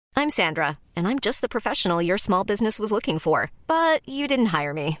I'm Sandra, and I'm just the professional your small business was looking for. But you didn't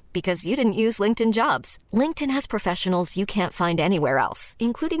hire me because you didn't use LinkedIn Jobs. LinkedIn has professionals you can't find anywhere else,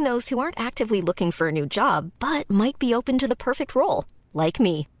 including those who aren't actively looking for a new job, but might be open to the perfect role, like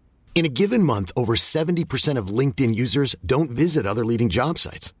me. In a given month, over 70% of LinkedIn users don't visit other leading job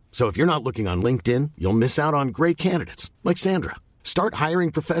sites. So if you're not looking on LinkedIn, you'll miss out on great candidates like Sandra. Start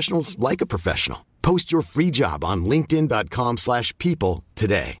hiring professionals like a professional. Post your free job on linkedin.com/people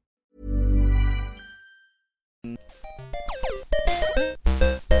today.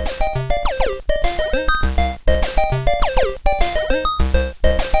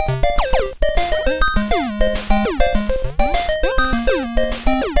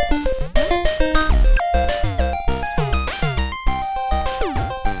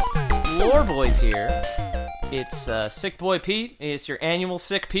 Lore Boys here. It's Sick Boy Pete. It's your annual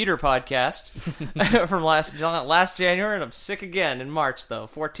Sick Peter podcast from last January, and I'm sick again in March, though.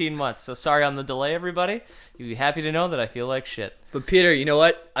 14 months. So sorry on the delay, everybody. You'd be happy to know that I feel like shit. But Peter, you know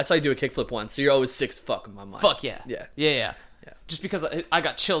what? I saw you do a kickflip once, so you're always sick as fuck in my mind. Fuck yeah. Yeah. Just because I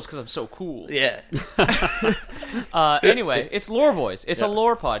got chills because I'm so cool. Yeah. Anyway, it's Lore Boys. It's a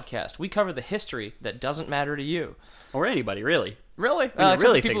lore podcast. We cover the history that doesn't matter to you. Or anybody, really. Really? When you Except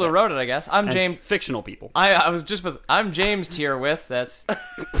really the people think who wrote it, I guess. I'm And James. fictional people. I'm James tier with. That's.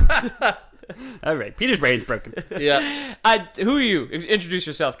 All right, Peter's brain's broken. Yeah. Who are you? Introduce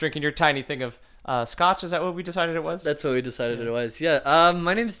yourself. Drinking your tiny thing of scotch. Is that what we decided it was? That's what we decided it was. Yeah.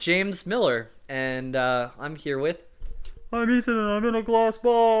 My name's James Miller, and I'm here with... I'm Ethan, and I'm in a glass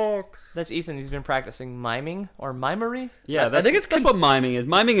box. That's Ethan. He's been practicing miming or mimery. Yeah, I think that's what miming is.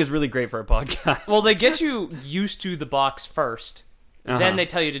 Miming is really great for a podcast. Well, they get you used to the box first. Then they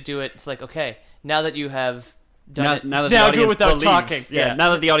tell you to do it. It's like, okay, now that you have done it, now do it without believes, talking. Yeah, now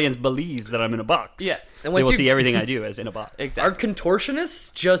that the audience believes that I'm in a box. Yeah. And they once will you- see everything I do as in a box. Exactly. Are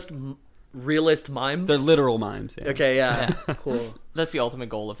contortionists just realist mimes? They're literal mimes. Yeah. Okay, yeah. Cool. That's the ultimate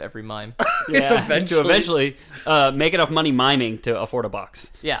goal of every mime. Yeah. It's To eventually make enough money miming to afford a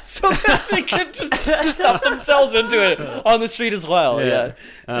box. Yeah. So that they can just stuff themselves into it on the street as well.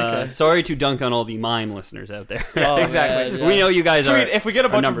 Yeah. Sorry to dunk on all the mime listeners out there. Oh, Exactly. man, yeah. We know you guys are. If we get a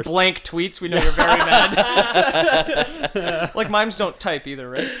bunch of numbers. blank tweets, we know you're very mad. Like mimes don't type either,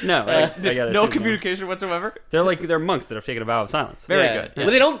 right? No, I gotta No assume communication whatsoever. They're monks that have taken a vow of silence. Very Yeah. good.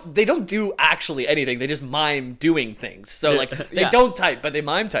 Well, they don't do actually anything. They just mime doing things. So like they Yeah. don't type, but they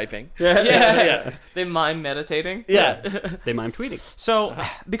mime typing. Yeah. They mime meditating. Yeah. They mime tweeting. So,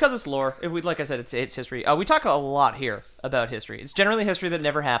 because it's lore, like I said, it's history. We talk a lot here about history. It's generally history that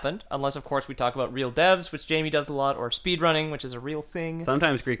never happened, unless, of course, we talk about real devs, which Jamie does a lot, or speedrunning, which is a real thing.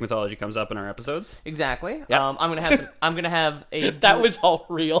 Sometimes Greek mythology comes up in our episodes. Exactly. Yep. I'm gonna have a. That was all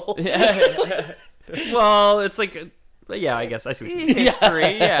real. Well, it's like, yeah, I guess I see. What you mean.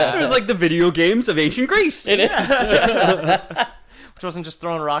 history. Yeah. It was like the video games of ancient Greece. It is. Which wasn't just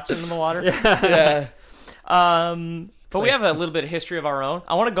throwing rocks into the water. Yeah. But we have a little bit of history of our own.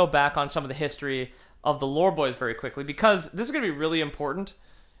 I want to go back on some of the history of the Lore Boys very quickly, because this is going to be really important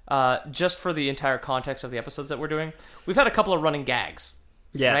just for the entire context of the episodes that we're doing. We've had a couple of running gags.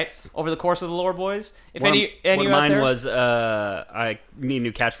 Yes. Right? Over the course of the Lore Boys. If One any of out mine there, was I need a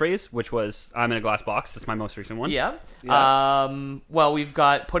new catchphrase, which was I'm in a glass box. That's my most recent one. Yeah. Well, we've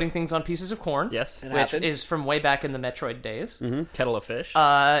got putting things on pieces of corn. Yes. Which happened. is from way back in the Metroid days. Kettle of fish.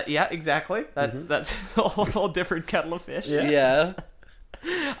 Yeah, exactly. That's a whole different kettle of fish. Yeah.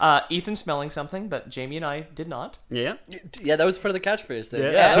 Ethan smelling something that Jamie and I did not. yeah. Yeah, that was part of the catchphrase thing.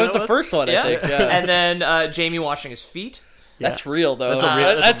 Yeah. Yeah, that was That the was- first one, I think. Yeah. And then Jamie washing his feet. That's real, though.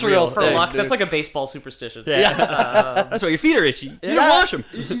 That's a real For thing, luck. dude. That's like a baseball superstition. Yeah. That's why your feet are itchy. You don't wash them.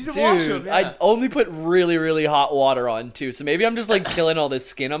 You need to wash Dude, them, I only put really, really hot water on, too. So maybe I'm just, like, killing all this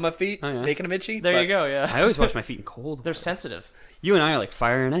skin on my feet, yeah. making them itchy. There but- you go, yeah. I always wash my feet in cold. They're sensitive. You and I are like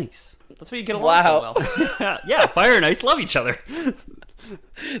fire and ice. That's why you get along so Wow. well. Yeah, fire and ice love each other.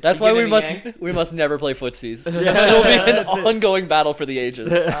 That's why Yin and yang. we must never play footsies. It'll be an ongoing battle for the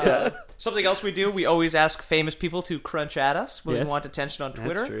ages. Something else we do, we always ask famous people to crunch at us when Yes. we want attention on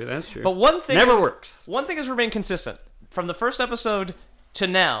Twitter. That's true. But one thing never works. One thing has remained consistent from the first episode to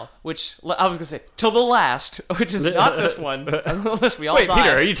now, which I was gonna say till the last, which is not this one, unless we all Wait, die.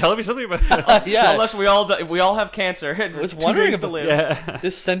 Peter, are you telling me something about Yeah, Unless we all die, we all have cancer. I was wondering to about- live.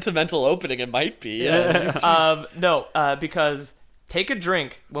 this sentimental opening, it might be. Yeah. No, because take a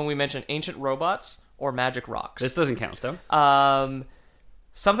drink when we mention ancient robots or magic rocks. This doesn't count, though.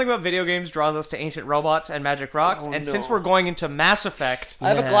 something about video games draws us to ancient robots and magic rocks, and since we're going into Mass Effect, I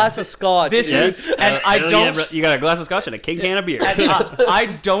have a glass of scotch. this is, and I don't, You got a glass of scotch and a king can of beer. and, I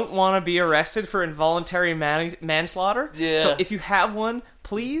don't want to be arrested for involuntary manslaughter. Yeah. So if you have one,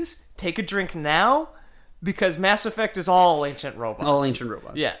 please take a drink now, because Mass Effect is all ancient robots. All ancient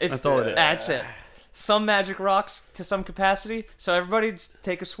robots. Yeah, That's all it is. That's it. Some magic rocks to some capacity. So everybody just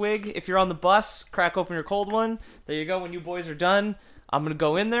take a swig. If you're on the bus, crack open your cold one. There you go. When you boys are done, I'm going to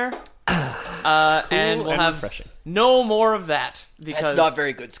go in there. And we'll have refreshing. no more of that. Because That's not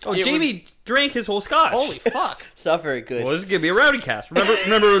very good scotch. Oh, Jamie drank his whole scotch. Holy fuck. It's not very good. Well, this is gonna be a rowdy cast.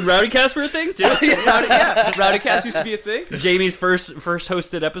 Remember when rowdy casts were a thing too? Rowdy Cast used to be a thing. Jamie's first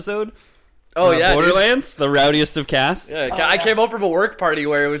hosted episode. Oh yeah, dude. Borderlands, the rowdiest of casts. Yeah, I came home from a work party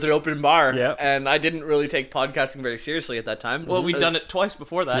where it was an open bar, Yep. and I didn't really take podcasting very seriously at that time. Well, we'd done it twice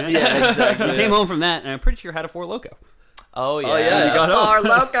before that. Yeah, exactly. He came home from that, and I'm pretty sure had a Four Loco. Oh, yeah. Oh yeah, You got home. Our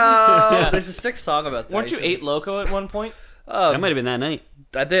Loco. There's a sick song about that. Weren't you 8 Loco at one point? That might have been that night.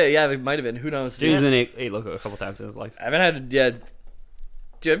 I did. Yeah, it might have been. Who knows? Jamie's Yeah. been eight Loco a couple times in his life. I haven't had. Yeah,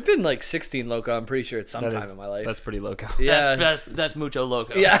 dude, I've been like 16 Loco. I'm pretty sure it's sometime in my life. That's pretty Loco. yeah. That's mucho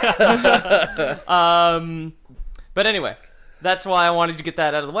Loco. Yeah. But anyway, that's why I wanted to get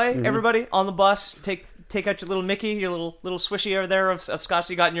that out of the way. Mm-hmm. Everybody on the bus, take out your little Mickey, your little swishy over there of scotch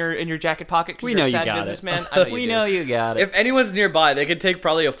you got in your jacket pocket. 'Cause We you're know a you sad got it. businessman. I know you We do. know you got it. If anyone's nearby, they could take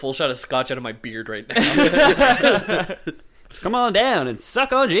probably a full shot of scotch out of my beard right now. Come on down and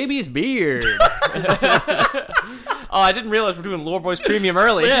suck on JB's beard. Oh, I didn't realize we're doing Lore Boys Premium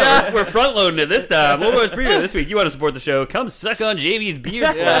early. Yeah, we're front loading it this time. What was preview this week? You want to support the show? Come suck on JB's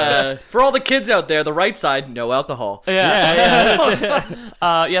beard. For all the kids out there, the right side, no alcohol. Yes,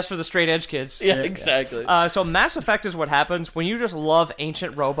 for the straight edge kids. Yeah, exactly. So Mass Effect is what happens when you just love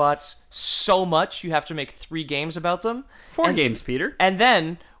ancient robots so much you have to make 3 games about them. 4 games, Peter. And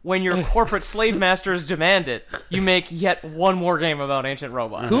then, when your corporate slave masters demand it, you make yet one more game about ancient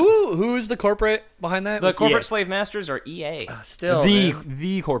robots. Who's the corporate behind that? The corporate EA. slave masters are EA. Still,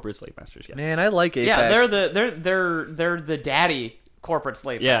 The corporate slave masters. Yes. man, I like Apex. Yeah, they're the daddy corporate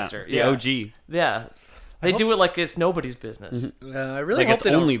slave master. The OG. Yeah. They do it like it's nobody's business. I really Like hope it's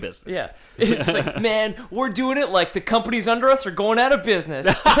they don't. only business. Yeah. It's like, man, we're doing it like the companies under us are going out of business.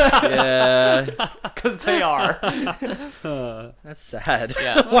 Yeah, Because they are. that's sad.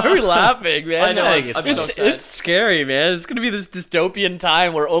 Yeah. Why are we laughing, man? I know, I'm I'm so It's, sad. it's scary, man. It's gonna be this dystopian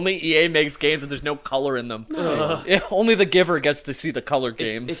time where only EA makes games and there's no color in them. Yeah, only the giver gets to see the color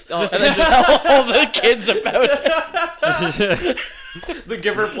games. It's, oh, and then tell all the kids about it. the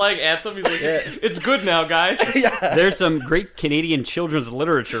giver playing Anthem. He's like, it's good now, guys. There's some great Canadian children's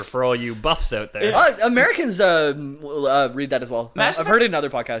literature for all you buffs out there. Americans will read that as well. Mass I've Effect- heard it in other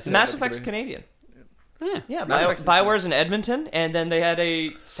podcasts. Mass Effect's Canadian. Yeah, Mass Effect's Bioware's in Edmonton, and then they had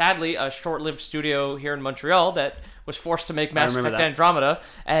sadly a short-lived studio here in Montreal that was forced to make Mass remember Effect that. Andromeda,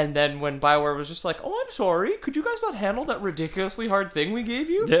 and then when Bioware was just like, oh, I'm sorry, could you guys not handle that ridiculously hard thing we gave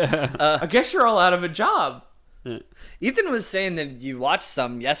you? I guess you're all out of a job. Ethan was saying that you watched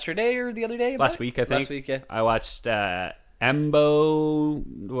some yesterday or the other day. Last week, I think. Last week, yeah. I watched Embo.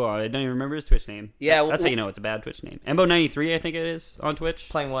 Well, I don't even remember his Twitch name. Yeah, That's how you know it's a bad Twitch name. Embo93, I think it is, on Twitch.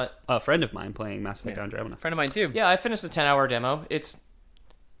 Playing what? A friend of mine playing Mass Effect Andromeda. Friend of mine too. Yeah, I finished the 10-hour demo. It's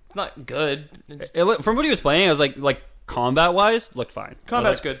not good. From what he was playing, I was like combat-wise, looked fine. Combat's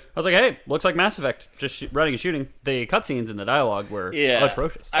I was like, good. I was like, hey, looks like Mass Effect, just running and shooting. The cutscenes and the dialogue were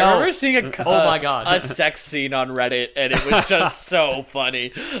atrocious. I remember seeing Oh my God. a sex scene on Reddit, and it was just so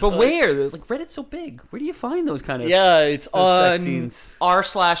funny. But where? Like, Reddit's so big. Where do you find those kind of Yeah, it's those on. sex scenes?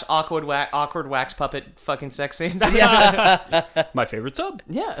 r/awkward wax puppet fucking sex scenes. My favorite sub.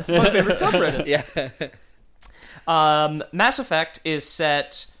 Yeah, it's my favorite subreddit. Yeah, Mass Effect is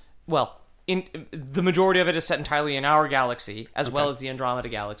set, well, in the majority of it is set entirely in our galaxy, as well as the Andromeda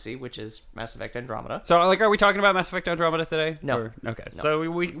galaxy, which is Mass Effect Andromeda. So, like, are we talking about Mass Effect Andromeda today? No. Or- okay. So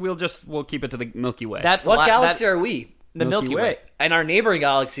we'll keep it to the Milky Way. That's what galaxy are we? the Milky Way. And our neighboring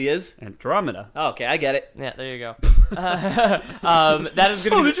galaxy is. Andromeda. Oh, okay, I get it. Yeah, there you go. That is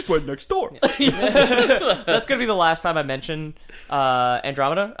going to be just went next door. that's going to be the last time I mention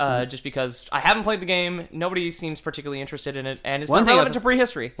Andromeda, just because I haven't played the game. Nobody seems particularly interested in it, and it's One not thing relevant I- to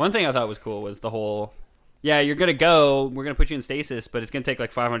prehistory. One thing I thought was cool was the whole, you're gonna go. We're gonna put you in stasis, but it's gonna take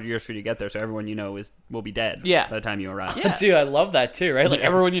like 500 years for you to get there. So everyone you know will be dead. Yeah. By the time you arrive. Yeah. Dude, I love that too, right? Like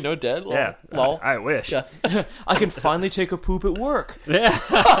everyone you know dead. Lol. Yeah. Lol. I wish. Yeah. I can finally take a poop at work.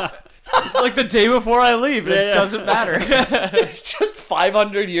 like the day before I leave. And it doesn't matter. It's just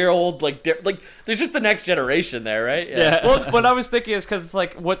 500-year-old, like there's just the next generation there, right? Yeah. Well, what I was thinking is because it's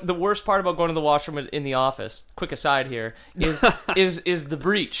like what the worst part about going to the washroom in the office. Quick aside here is is the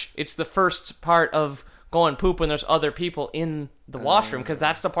breach. It's the first part of going poop when there's other people in the washroom because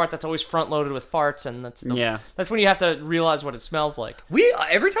that's the part that's always front loaded with farts, and that's when you have to realize what it smells like. We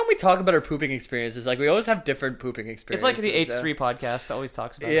every time we talk about our pooping experiences, like we always have different pooping It's experiences. like the H3 podcast always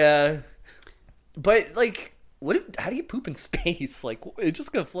talks about. Yeah, but like, how do you poop in space? Like, it's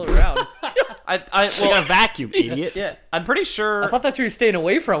just gonna float around. I You got a vacuum, idiot. yeah, I'm pretty sure. I thought that's where you're staying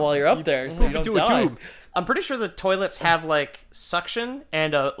away from while you're up there, so you don't into a die. tube. I'm pretty sure the toilets have like suction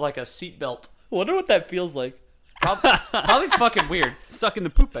and like a seat belt. Wonder what that feels like. Probably fucking weird. Sucking the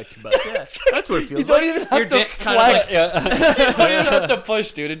poop at your butt. Yeah. That's what it feels You don't like. even have Your to dick kind of flex. like. You don't even have to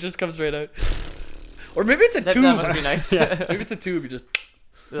push, dude. It just comes right out. Or maybe it's a That tube. must be nice. Maybe it's a tube. You just.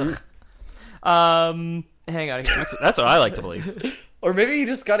 Hang on here. That's what I like to believe. Or maybe you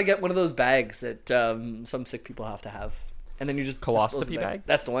just got to get one of those bags that some sick people have to have, and then you just Colostomy dispose of them. bag?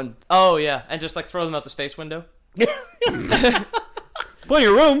 That's the one. Oh yeah, and just like throw them out the space window. Plenty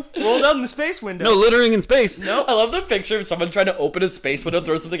of room. Roll down the space window. No littering in space. I love the picture of someone trying to open a space window,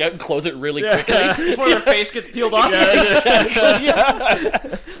 throw something out, and close it really quickly. Before their face gets peeled off.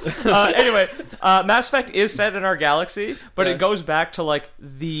 Anyway, Mass Effect is set in our galaxy, but it goes back to like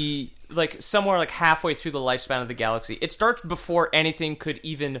somewhere like halfway through the lifespan of the galaxy. It starts before anything could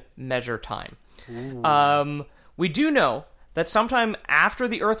even measure time. We do know that sometime after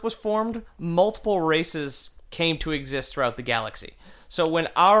the Earth was formed, multiple races came to exist throughout the galaxy. So when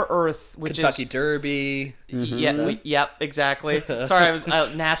our Earth, which Kentucky is Derby. yep, exactly. Sorry, I was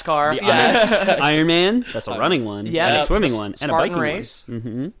NASCAR. Iron Man. That's a running one. Yeah, And a the swimming one. And a Spartan biking race,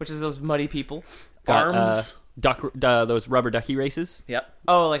 one. which is those muddy people. Got, Arms. those rubber ducky races. Yep.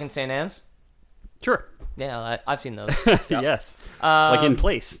 Oh, like in St. Anne's? Sure. Yeah, I've seen those. Yes. Like in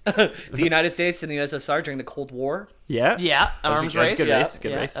place. The United States and the USSR during the Cold War. Yeah. Yeah, That was arms a race. good Yeah, race.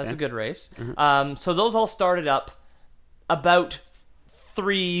 Good yeah, race. That's Yeah. a good race. So those all started up about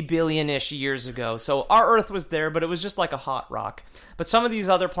 3 billion-ish years ago. So our Earth was there, but it was just like a hot rock. But some of these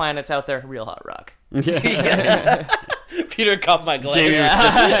other planets out there, real hot rock. Peter caught my glance.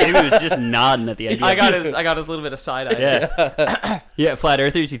 Jamie was just nodding at the idea. I got his little bit of side eye. Yeah. Yeah, flat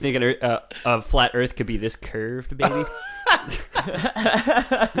earthers, you think a flat earth could be this curved, baby?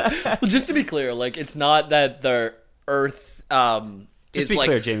 Well, just to be clear, like, it's not that the Earth Just is be like,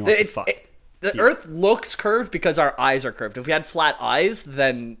 clear, Jamie wants to fuck. The Earth looks curved because our eyes are curved. If we had flat eyes,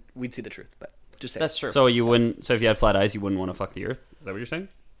 then we'd see the truth. But just saying. That's true. So you wouldn't. So if you had flat eyes, you wouldn't want to fuck the Earth. Is that what you're saying?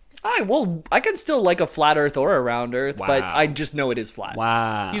 I can still like a flat Earth or a round Earth, but Wow. I just know it is flat.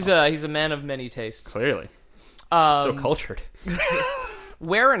 Wow. He's a man of many tastes. Clearly so cultured.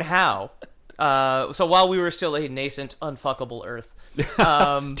 Where and how? So while we were still a nascent, unfuckable Earth, Too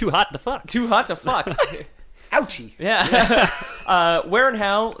hot to fuck. too hot to fuck. Ouchie. Yeah. Where and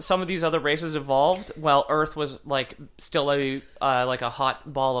how some of these other races evolved while Earth was like still a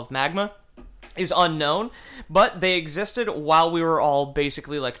hot ball of magma is unknown, but they existed while we were all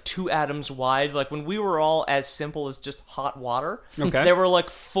basically like 2 atoms wide. Like when we were all as simple as just hot water. Okay. There were like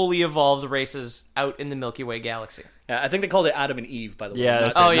fully evolved races out in the Milky Way galaxy. Yeah, I think they called it Adam and Eve, by the way. Yeah,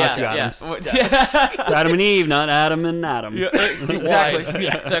 Not- that's Oh it, yeah, not 2 atoms. yeah. Adam and Eve, not Adam and Adam. Exactly.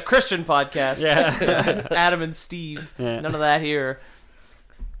 It's a Christian podcast. Yeah. Adam and Steve. Yeah. None of that here.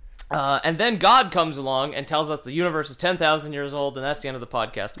 And then God comes along and tells us the universe is 10,000 years old, and that's the end of the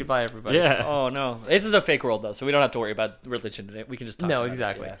podcast. Goodbye, everybody. Yeah. Oh no, this is a fake world though, so we don't have to worry about religion today. We can just talk No, about it,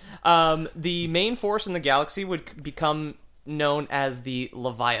 exactly. yeah. The main force in the galaxy would become known as the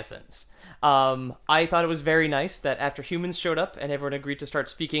Leviathans. I thought it was very nice that after humans showed up and everyone agreed to start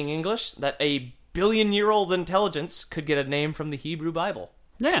speaking English, that a billion-year-old intelligence could get a name from the Hebrew Bible.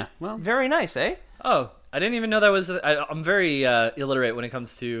 Yeah. Well, Very nice, eh? Oh, I didn't even know that was. I'm very illiterate when it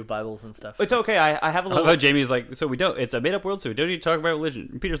comes to Bibles and stuff. It's okay. I have a I little... love how Jamie's like, so we don't. It's a made-up world, so we don't need to talk about religion.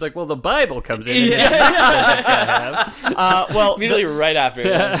 And Peter's like, well, the Bible comes in. well, Immediately right after.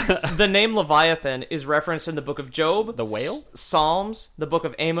 the name Leviathan is referenced in the book of Job, The whale? Psalms, the book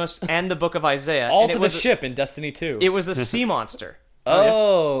of Amos, and the book of Isaiah. All And to it the was ship in Destiny 2. It was a sea monster.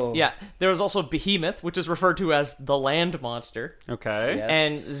 Oh. Yeah, there was also Behemoth, which is referred to as the land monster, Okay. Yes.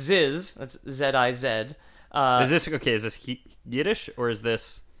 and Ziz, that's Z-I-Z. Is this okay? Is this Yiddish or is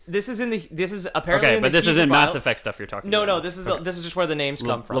this? This is apparently Okay, in but the this Hebrew isn't Mass Bible. Effect stuff you're talking No, about. no, this is just where the names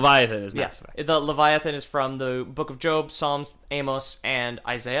come from. Leviathan is Yeah, Mass Effect. the Leviathan is from the book of Job, Psalms, Amos, and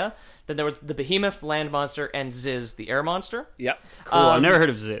Isaiah. Then there was the Behemoth, land monster, and Ziz, the air monster. Yep. Cool. I've never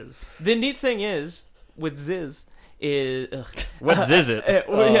heard of Ziz. The neat thing is with Ziz is What is it?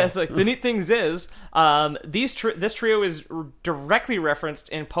 yeah, it's like the neat thing is this trio is directly referenced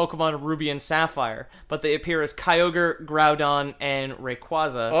in Pokemon Ruby and Sapphire, but they appear as Kyogre, Groudon, and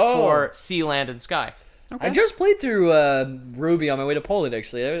Rayquaza for Sea, Land, and Sky. I just played through Ruby on my way to Poland.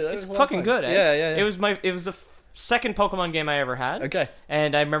 Actually, It's fucking good. Eh? Yeah. It was the second Pokemon game I ever had. Okay.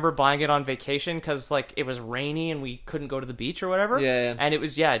 And I remember buying it on vacation because like it was rainy and we couldn't go to the beach or whatever. Yeah. And it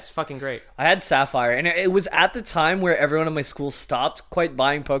was it's fucking great. I had Sapphire, and it was at the time where everyone in my school stopped quite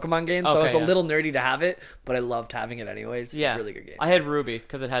buying Pokemon games, so I was a little nerdy to have it, but I loved having it anyways. It was a really good game. I had Ruby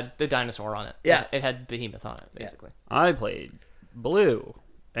because it had the dinosaur on it. Yeah. It had Behemoth on it, basically. I played Blue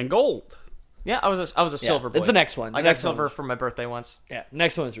and Gold. Yeah, I was a silver boy. It's the next one. I got silver for my birthday once. Yeah,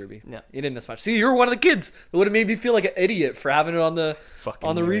 next one is Ruby. Yeah. You didn't miss much. See, you were one of the kids that would have made me feel like an idiot for having it on the Fucking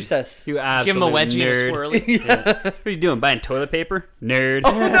nerd. recess. You Give absolute him a wedgie nerd. and a swirly. What are you doing? Buying toilet paper? Nerd.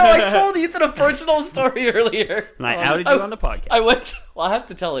 Oh no, I told Ethan a personal story earlier. And I outed you on the podcast. I went. Well, I have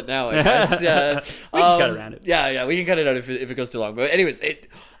to tell it now. I guess. Yeah, We can cut around it. Yeah, we can cut it out if it goes too long. But anyways,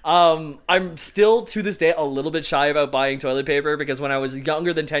 I'm still to this day a little bit shy about buying toilet paper because when I was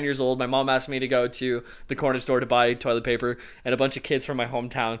younger than 10 years old, my mom asked me to go to the corner store to buy toilet paper, and a bunch of kids from my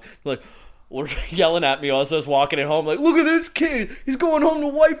hometown were like, were yelling at me as I was walking at home, like, look at this kid, he's going home to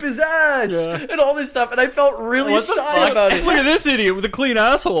wipe his ass, and all this stuff, and I felt really shy about it. Look at this idiot with a clean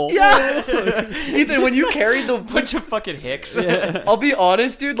asshole. Yeah. Ethan, when you carried the Bunch of fucking hicks. I'll be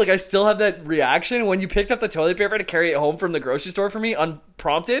honest, dude, like I still have that reaction when you picked up the toilet paper to carry it home from the grocery store for me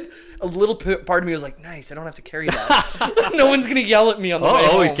unprompted. A little part of me was like, nice, I don't have to carry that. No one's gonna yell at me on the way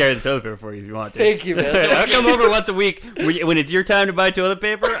I'll always home. carry the toilet paper for you if you want to. Thank you, man. I'll come over once a week when it's your time to buy toilet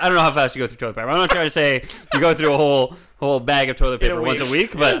paper. I don't know how fast you go through toilet paper. I'm not trying to say you go through a whole bag of toilet paper once a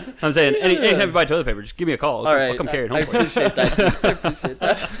week, but I'm saying anytime you buy toilet paper, just give me a call. All right, I'll come carry it home I for you. appreciate that. Dude. I appreciate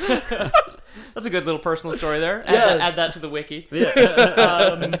that. That's a good little personal story there. Yeah. Add that to the wiki.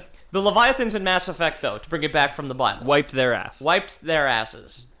 The Leviathans in Mass Effect, though, to bring it back from the Bible, Wiped their ass. wiped their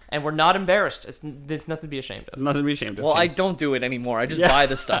asses. And we're not embarrassed. It's nothing to be ashamed of. Nothing to be ashamed of. Well, I James. don't do it anymore. I just buy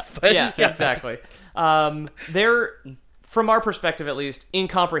the stuff. But Yeah, exactly. They're, from our perspective at least,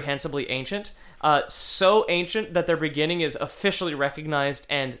 incomprehensibly ancient. So ancient that their beginning is officially recognized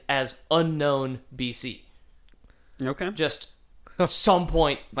and as unknown BC. Okay. Just some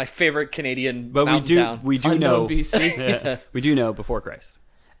point. My favorite Canadian But mountain town. we do Unknown know BC. Yeah. We do know before Christ.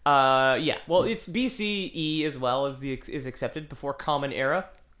 Yeah. Well, it's BCE as well as is accepted before Common Era.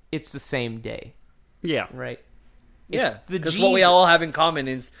 It's the same day, Yeah. right? Yeah, the because what we G's- all have in common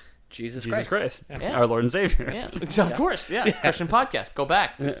is Jesus Jesus Christ. Christ. Yeah. Our Lord and Savior. Yeah, of course. Yeah. Christian podcast. Go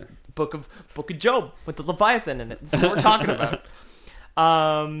back. Book of Job with the Leviathan in it. This is what we're talking about.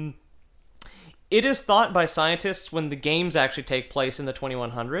 It is thought by scientists when the games actually take place in the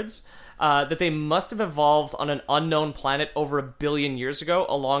 2100s that they must have evolved on an unknown planet over 1 billion years ago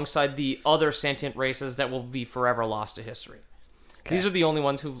alongside the other sentient races that will be forever lost to history. These are the only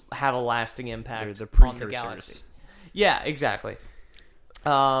ones who have a lasting impact They're the on the precursors. galaxy. Yeah, exactly.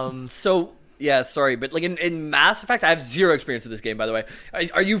 So, yeah, sorry, but like in Mass Effect, I have zero experience with this game, by the way.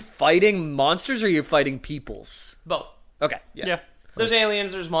 Are you fighting monsters or are you fighting peoples? Both. Okay. Yeah. There's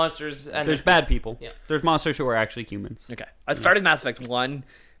aliens, there's monsters, and There's bad people. Yeah. There's monsters who are actually humans. Okay. I started Mass Effect 1,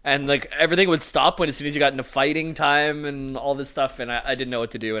 and like everything would stop when as soon as you got into fighting time and all this stuff, and I didn't know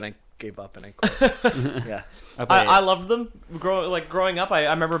what to do, and I gave up and I quit. Yeah. I loved them. Growing up, I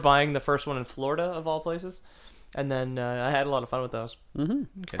remember buying the first one in Florida, of all places. And then I had a lot of fun with those.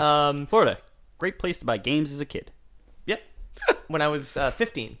 Okay. Florida. Great place to buy games as a kid. Yep. When I was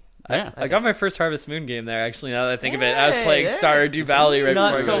 15. Yeah. I got my first Harvest Moon game there, actually, now that I think of it. I was playing Stardew Valley right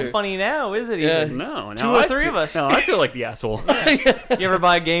Not before I so got here. funny now, is it? Yeah. Even? No. Two or three feel- of us. No, I feel like the asshole. You ever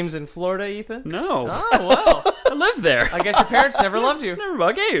buy games in Florida, Ethan? No. Oh, well. I lived there. I guess your parents never loved you. Never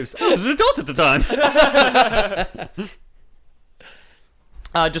bought games. I was an adult at the time.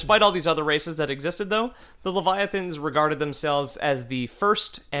 Despite all these other races that existed, though, the Leviathans regarded themselves as the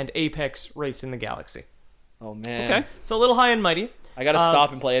first and apex race in the galaxy. Oh, man. Okay. So a little high and mighty. I gotta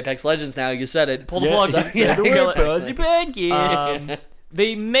stop and play Apex Legends now. You said it. Pull the plug. Yeah.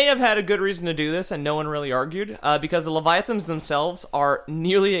 They may have had a good reason to do this, and no one really argued, because the Leviathans themselves are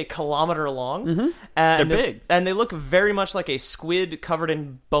nearly a kilometer long. Mm-hmm. And They're big. And they look very much like a squid covered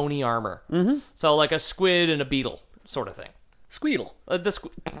in bony armor. Mm-hmm. So like a squid and a beetle sort of thing. Squeedle. That's That's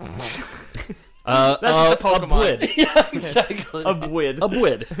the Pokemon. A bwid. Yeah, exactly. A bwid. A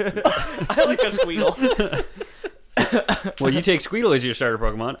bwid. I like a squeedle. Well, you take Squeedle as your starter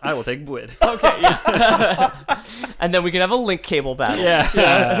Pokemon. I will take Bwid. Okay, yeah. And then we can have a link cable battle.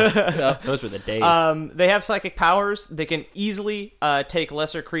 Yeah. Those were the days. They have psychic powers. They can easily take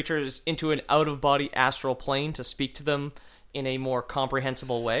lesser creatures into an out-of-body astral plane to speak to them in a more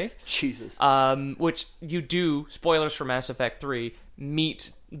comprehensible way. Jesus. Which you do, spoilers for Mass Effect 3,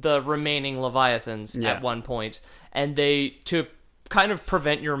 meet the remaining Leviathans at one point, and to kind of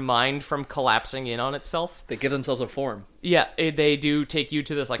prevent your mind from collapsing in on itself. They give themselves a form. Yeah, they do take you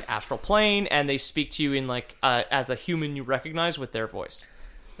to this like astral plane, and they speak to you in like as a human you recognize with their voice.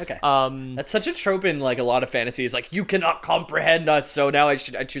 Okay. That's such a trope in like a lot of fantasies. Like, you cannot comprehend us, so now I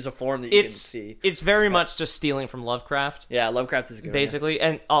choose a form that you can see. It's very much just stealing from Lovecraft. Yeah, Lovecraft is a good basically, one, yeah.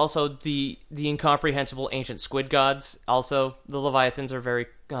 And also the incomprehensible ancient squid gods. Also, the Leviathans are very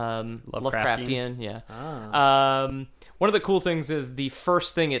Lovecraftian. Yeah. One of the cool things is the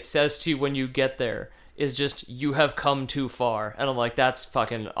first thing it says to you when you get there is just, "You have come too far," and I'm like, "That's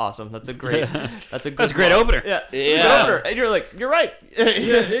fucking awesome. That's a great great opener. Yeah, it's a good opener." And you're like, "You're right.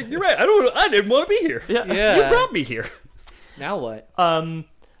 You're right. I didn't want to be here. Yeah. You brought me here." Now what?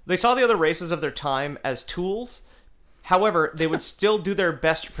 They saw the other races of their time as tools. However, they would still do their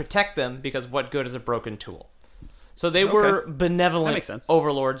best to protect them, because what good is a broken tool? So they were benevolent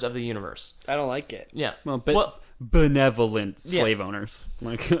overlords of the universe. I don't like it. Yeah. Well, benevolent slave owners.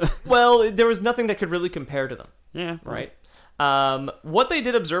 Like, well, there was nothing that could really compare to them. Yeah. Right. What they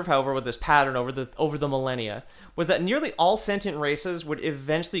did observe, however, with this pattern over the millennia, was that nearly all sentient races would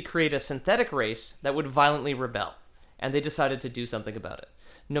eventually create a synthetic race that would violently rebel, and they decided to do something about it.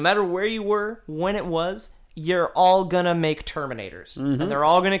 No matter where you were, when it was, you're all gonna make Terminators, and they're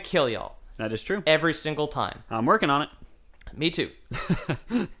all gonna kill y'all. That is true. Every single time. I'm working on it. Me too.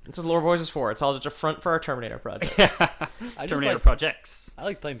 That's what Lore Boys is for. It's all just a front for our Terminator project. Terminator projects. I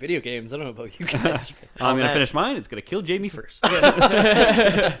like playing video games. I don't know about you guys. I'm going to finish mine. It's going to kill Jamie first. Check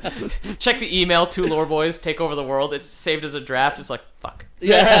the email to Lore Boys, take over the world. It's saved as a draft. It's like, fuck.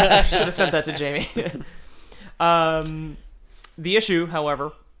 Yeah. Should have sent that to Jamie. The issue,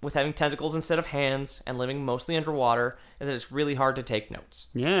 however, with having tentacles instead of hands and living mostly underwater is that it's really hard to take notes.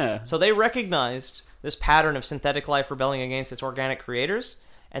 Yeah. So they recognized this pattern of synthetic life rebelling against its organic creators,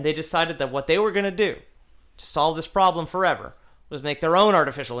 and they decided that what they were going to do to solve this problem forever was make their own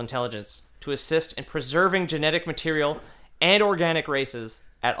artificial intelligence to assist in preserving genetic material and organic races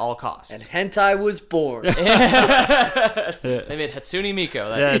at all costs. And hentai was born. They made Hatsune Miku,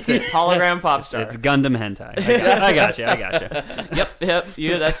 that hologram pop star. It's Gundam hentai. I got you. Yep.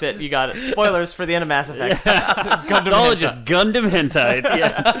 That's it. You got it. Spoilers for the end of Mass Effect. It's all just Gundam hentai.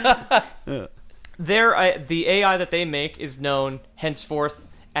 Yeah. The AI that they make is known henceforth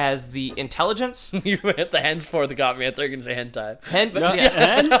as the intelligence. You hit the henceforth got me. I thought you were going to say hentai. Hence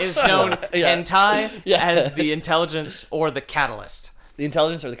is known hentai as the intelligence or the catalyst. The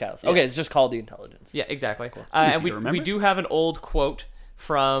intelligence or the catalyst? Okay, it's just called the intelligence. Yeah, exactly. Cool. And we do have an old quote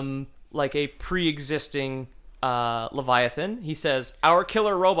from like a pre-existing Leviathan. He says, "Our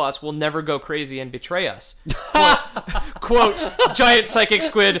killer robots will never go crazy and betray us." Quote, giant psychic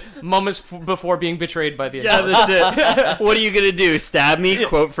squid moments before being betrayed by the intelligence. Yeah, that's it. What are you going to do? Stab me?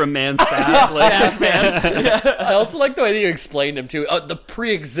 Quote from Man Stab. Stab Man. I also like the way that you explained him too. The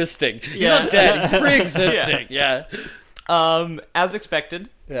pre-existing. He's not dead. He's pre-existing. Yeah. As expected,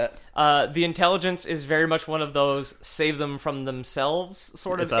 Yeah. The intelligence is very much one of those save them from themselves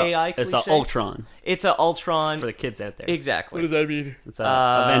sort of AI cliche. It's an Ultron. It's an Ultron. For the kids out there. Exactly. What does that mean? It's an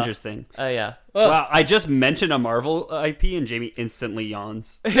Avengers thing. Yeah. Wow, I just mentioned a Marvel IP and Jamie instantly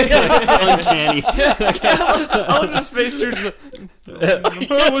yawns. Uncanny. I love his face turns.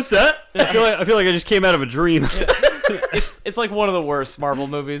 What's that? I feel like I just came out of a dream. It's like one of the worst Marvel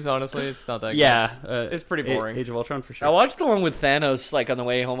movies, honestly. It's not that good. Yeah. It's pretty boring. Age of Ultron for sure. I watched the one with Thanos like on the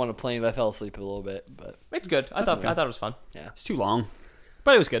way home on a plane, but I fell asleep a little bit. But It's good. I thought it was fun. It's too long.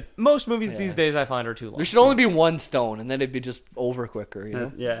 But it was good. Most movies these days I find are too long. there should only be one stone, and then it'd be just over quicker, you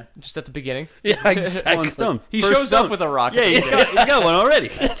know? Yeah. Just at the beginning. Yeah, exactly. One stone. He First shows stone. up with a rocket. Yeah, he's got one already.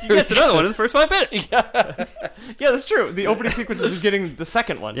 He gets another one in the first 5 minutes. Yeah, that's true. The opening sequences are getting the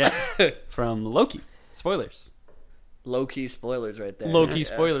second one. Yeah. From Loki. Spoilers. Low-key spoilers right there. Low-key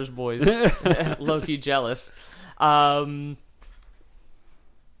spoilers, boys. Low-key jealous.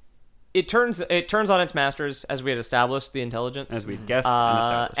 It turns on its masters, as we had established, the intelligence. As we guessed and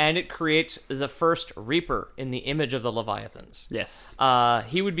established. And it creates the first Reaper in the image of the Leviathans. Yes.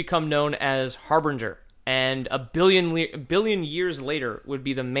 He would become known as Harbinger, and a billion years later would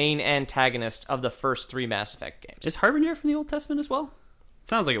be the main antagonist of the first 3 Mass Effect games. Is Harbinger from the Old Testament as well?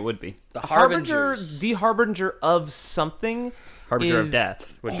 Sounds like it would be. The the Harbinger of something. Harbinger of is-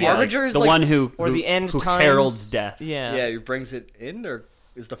 death would be Harbinger is the like- one who or the end who times. heralds death. Yeah. Yeah, who brings it in, or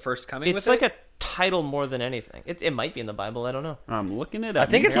is the first coming It's with like it? a title more than anything. It might be in the Bible. I don't know. I'm looking it up.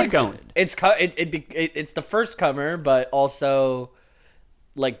 I think it's Keep like going. it's the first comer, but also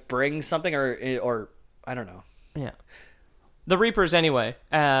like brings something or I don't know. Yeah. The Reapers, anyway,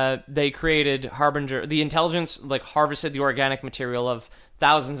 they created Harbinger. The intelligence, like, harvested the organic material of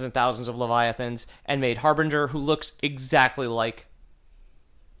thousands and thousands of Leviathans and made Harbinger, who looks exactly like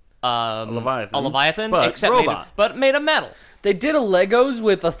a Leviathan, but except robot. made of metal. They did a Legos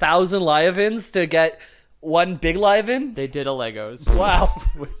with 1,000 Leviathans to get one big Leviathan. They did a Legos. Wow.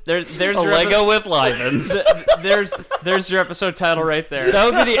 There's A your Lego with Livens. there's your episode title right there.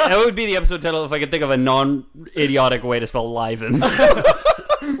 That would be the episode title if I could think of a non-idiotic way to spell Livens.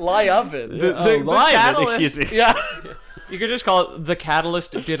 Leviathan. The Livens, catalyst- excuse me. Yeah. You could just call it The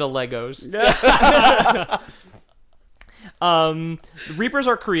Catalyst Did a Legos. The Reapers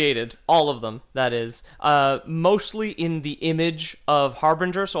are created, all of them, that is, mostly in the image of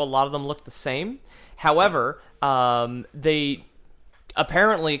Harbinger, so a lot of them look the same. However, they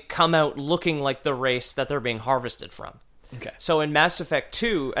apparently come out looking like the race that they're being harvested from. Okay. So in Mass Effect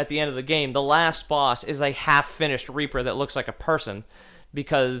 2, at the end of the game, the last boss is a half-finished Reaper that looks like a person,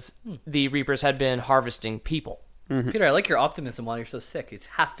 because the Reapers had been harvesting people. Peter, I like your optimism while you're so sick. It's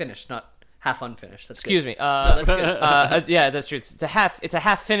half finished, not half unfinished. That's Excuse good. me. That's good. Yeah, that's true. It's a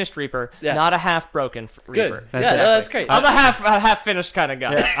half finished Reaper, Yeah. not a half broken Reaper. Good. Yeah, that's great. I'm a half finished kind of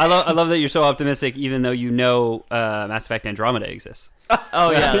guy. Yeah, I love that you're so optimistic, even though you know Mass Effect Andromeda exists.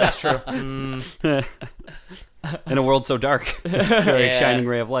 Oh yeah, that's true. In a world so dark, very Yeah. shining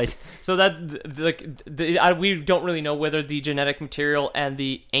ray of light. So that we don't really know whether the genetic material and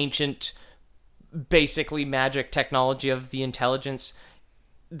the ancient, basically magic technology of the intelligence,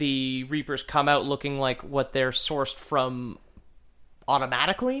 the Reapers come out looking like what they're sourced from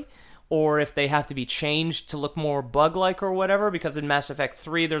automatically, or if they have to be changed to look more bug-like or whatever, because in Mass Effect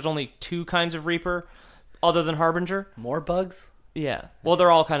 3 there's only 2 kinds of Reaper other than Harbinger. More bugs? Yeah. Well,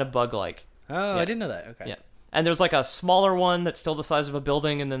 they're all kind of bug-like. Oh, I didn't know that. Okay. Yeah. And there's like a smaller one that's still the size of a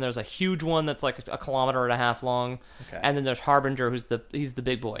building, and then there's a huge one that's like a kilometer and a half long. Okay. And then there's Harbinger, he's the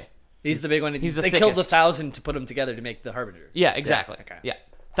big boy. He's the big one. He's the they killed thickest. 1,000 to put them together to make the Harbinger. Yeah, exactly. okay. Yeah.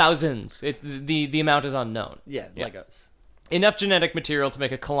 Thousands. The amount is unknown. Yeah, Legos. Enough genetic material to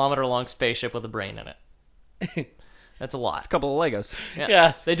make a kilometer-long spaceship with a brain in it. That's a lot. A couple of Legos.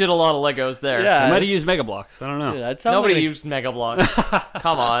 Yeah. They did a lot of Legos there. Yeah. I might have used Mega Blocks. I don't know. Yeah, that sounds Nobody like used Mega Blocks.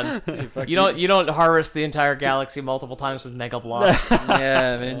 Come on. You don't harvest the entire galaxy multiple times with Mega Blocks.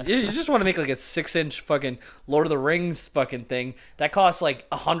 Yeah, man. You just want to make like a 6-inch fucking Lord of the Rings fucking thing that costs like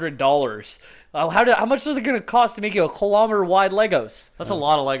 $100. How much is it going to cost to make you a kilometer wide Legos? That's a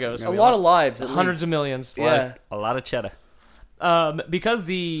lot of Legos. A lot of lives. At Hundreds least. of millions. Yeah. A lot of cheddar. Because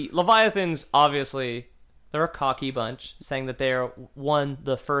the Leviathans, obviously, they're a cocky bunch, saying that they are,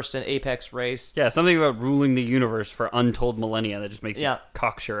 the first and apex race. Yeah, something about ruling the universe for untold millennia that just makes Yeah. you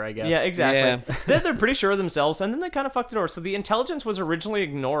cocksure, I guess. Yeah, exactly. Yeah. They're pretty sure of themselves, and then they kind of fucked it over. So the intelligence was originally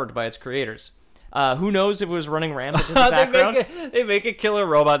ignored by its creators. Who knows if it was running rampant in the background? they make a killer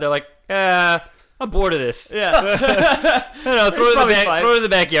robot. They're like, I'm bored of this. Yeah. Throw probably fine. it in the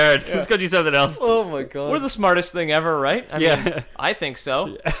backyard. Let's go do something else. Oh my god. We're the smartest thing ever, right? I Yeah. mean, I think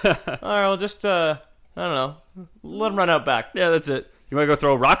so. All right, well, just, I don't know. Let him run out back. Yeah, that's it. You want to go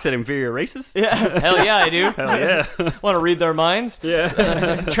throw rocks at inferior races? Yeah, hell yeah, I do. Hell yeah. Want to read their minds?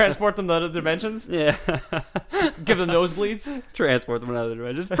 Yeah. Transport them to other dimensions? Yeah. Give them nosebleeds? Transport them in other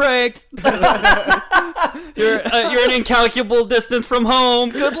dimensions. Pranked. You're an incalculable distance from home.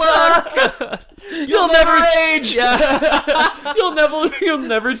 Good luck. You'll never age! Yeah. You'll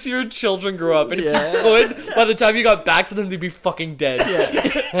never see your children grow up, and if you would, by the time you got back to them, they'd be fucking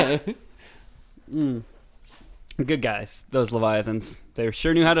dead. Good guys, those Leviathans. They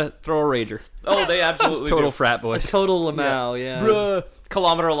sure knew how to throw a rager. Oh, they absolutely Total do. frat boys. Total Lamau, yeah. Bruh.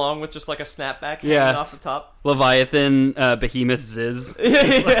 Kilometer long with just like a snapback hanging Yeah. off the top. Leviathan, Behemoth, Ziz.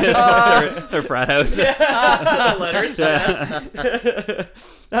 It's like their frat house. The letters.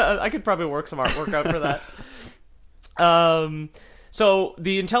 I could probably work some artwork out for that. So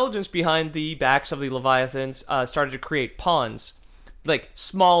the intelligence behind the backs of the Leviathans started to create pawns, like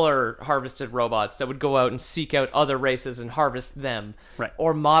smaller harvested robots that would go out and seek out other races and harvest them, Right.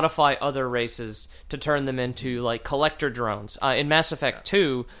 or modify other races to turn them into like collector drones. In Mass Effect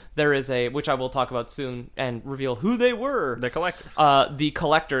 2, there is which I will talk about soon and reveal who they were. They're collectors. The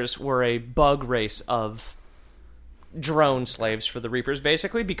collectors were a bug race of drone slaves for the Reapers,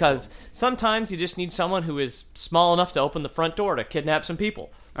 basically, because sometimes you just need someone who is small enough to open the front door to kidnap some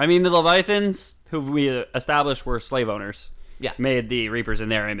people. I mean, the Leviathans, who we established were slave owners. made the Reapers in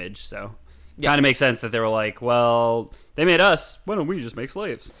their image. So kind of makes sense that they were like, well, they made us. Why don't we just make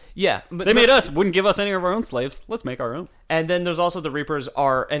slaves? Yeah, but They made us. Wouldn't give us any of our own slaves. Let's make our own. And then there's also the Reapers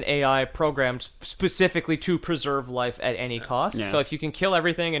are an AI programmed specifically to preserve life at any cost. Yeah. So if you can kill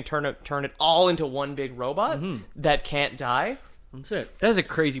everything and turn it all into one big robot that can't die, That's it. That is a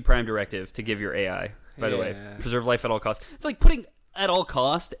crazy prime directive to give your AI, by the way. Yeah. Preserve life at all costs. Like, putting at all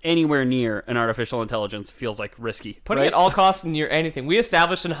cost anywhere near an artificial intelligence feels like risky. putting right? at all costs near anything. We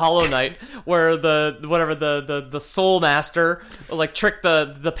established in Hollow Knight where the Soul Master like tricked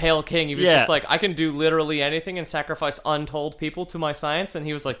the Pale King. He was Yeah. just like, I can do literally anything and sacrifice untold people to my science, and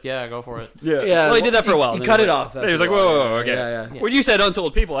he was like, yeah, go for it. Yeah. Yeah, Well, he did that for a while. He and cut then it was off like- He was after like, a while. whoa, okay. Yeah. When you said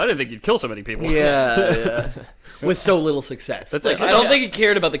untold people, I didn't think you'd kill so many people. Yeah. With so little success. That's Like, it. I don't Yeah. think he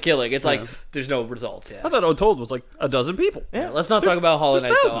cared about the killing. It's like, there's no results. I thought untold was like a dozen people. Yeah. Let's not talk about Hollow there's Knight,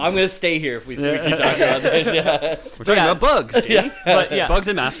 though. thousands. I'm going to stay here if we keep talking about this. Yeah. We're talking about bugs, G. But yeah, Bugs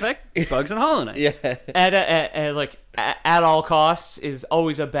in Mass Effect, bugs in Hollow Knight. Yeah. at all costs is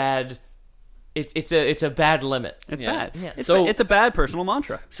always a bad. It's a bad limit. It's Yeah. bad. Yeah. It's, So- it's a bad personal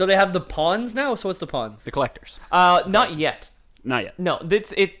mantra. So they have the pawns now? So what's the pawns? The collectors. Not yet. Not yet. No,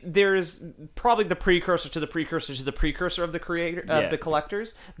 there's probably the precursor to the precursor to the precursor of the creator of Yeah. the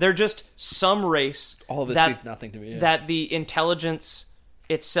collectors. They're just some race All of this that, means nothing to me. Yeah. that the intelligence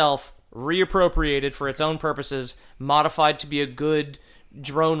itself reappropriated for its own purposes, modified to be a good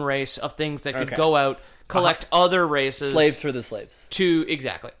drone race of things that could Okay. go out, collect other races, Slave through the slaves. to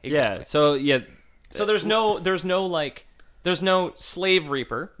exactly. Yeah. So, yeah. So there's no slave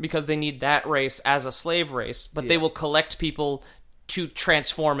reaper because they need that race as a slave race, but they will collect people to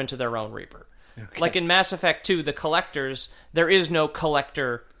transform into their own reaper. Like in Mass Effect 2, the collectors, there is no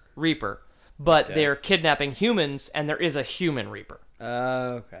collector reaper, but they're kidnapping humans and there is a human reaper.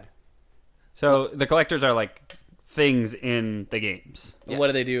 Okay. So the collectors are like things in the games. Yeah. What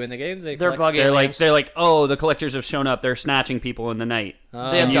do they do in the games? They They're collect- bug They're aliens. like, oh, the collectors have shown up. They're snatching people in the night, They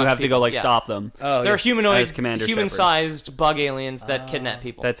and you abduct have to go people, like yeah. stop them. Oh, They're yeah. humanoid, As Commander human-sized bug aliens that kidnap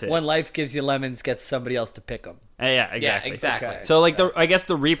people. That's it. When life gives you lemons, get somebody else to pick them. Yeah, yeah, exactly. exactly. Okay. So like I guess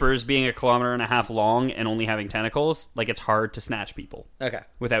the Reapers being 1.5 kilometers long and only having tentacles, like it's hard to snatch people Okay.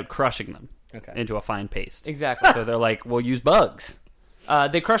 without crushing them Okay. into a fine paste. Exactly. So they're like, we'll use bugs.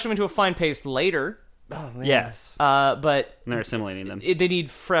 They crush them into a fine paste later, Oh, man. Yes. but And they're assimilating them. they need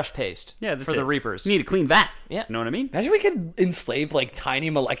fresh paste Yeah, that's for it. the Reapers. You need to clean that. Yeah. You know what I mean? Imagine we could enslave like tiny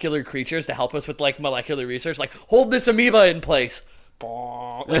molecular creatures to help us with like molecular research. Like, hold this amoeba in place.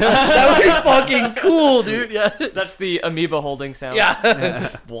 That would be fucking cool, dude. Yeah. That's the amoeba holding sound.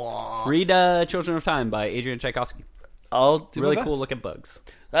 Yeah. Read Children of Time by Adrian Tchaikovsky. I'll do Really my cool looking bugs.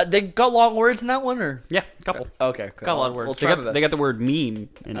 best. They got long words in that one, or Yeah, a couple. okay, cool. Got a lot of words. We'll They try got, my they best. got the word meme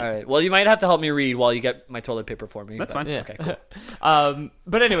in it. All right. Well, you might have to help me read while you get my toilet paper for me. That's but- fine. Yeah. Okay, cool.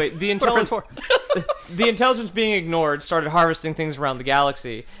 But anyway, the What are friends intelligence, for? the intelligence being ignored started harvesting things around the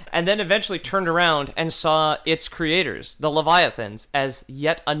galaxy, and then eventually turned around and saw its creators, the Leviathans, as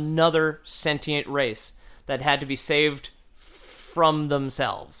yet another sentient race that had to be saved from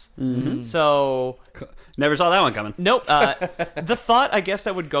themselves. Mm-hmm. So, Never saw that one coming. nope. The thought, I guess,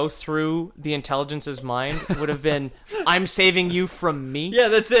 that would go through the intelligence's mind would have been, "I'm saving you from me." Yeah,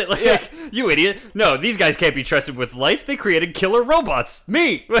 that's it. Like, you idiot. No, these guys can't be trusted with life. They created killer robots.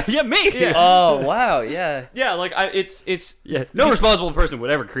 Me. Yeah, me. Yeah. Oh wow, yeah. Yeah, like it's No responsible person would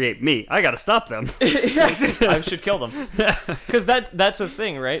ever create me. I gotta stop them. I should kill them because that's the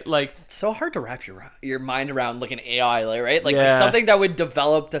thing, right? Like, It's so hard to wrap your mind around like an AI, like, right? Like Yeah. something that would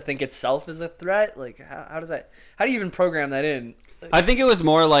develop to think itself is a threat. Like how does that? How do you even program that in? I think it was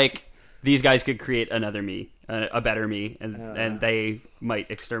more like these guys could create another me, a better me, and they might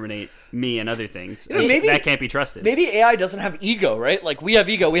exterminate me and other things. know, maybe- that can't be trusted. Maybe AI doesn't have ego, right? Like we have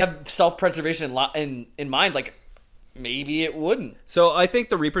ego, we have self-preservation in mind. Like maybe it wouldn't. So I think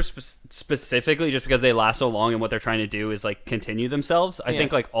the Reapers specifically, just because they last so long and what they're trying to do is like continue themselves. I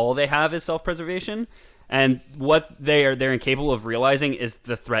think like all they have is self-preservation, and what they're incapable of realizing is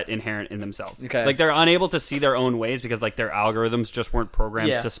the threat inherent in themselves. Okay. Like they're unable to see their own ways because like their algorithms just weren't programmed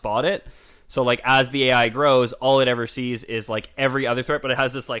Yeah. to spot it. So like as the AI grows, all it ever sees is like every other threat, but it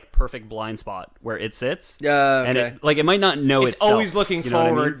has this like perfect blind spot where it sits. Yeah, And okay. it might not know it's itself, always looking you know what I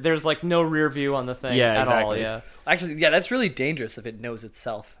mean? forward. There's like no rear view on the thing Yeah, at all. exactly. Yeah. Actually, yeah, that's really dangerous if it knows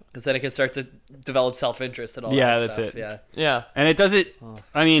itself, because then it can start to develop self-interest and all Yeah, that that's stuff. it. Yeah. Yeah. And it does it.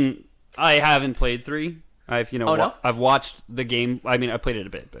 I mean, I haven't played 3. I've Oh, no? I've watched the game. I mean, I played it a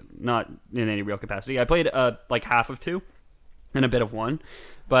bit, but not in any real capacity. I played like half of 2 and a bit of 1.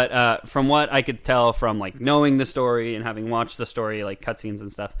 But from what I could tell from like knowing the story and having watched the story, like cutscenes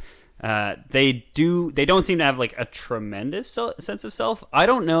and stuff, they don't seem to have like a tremendous sense of self. I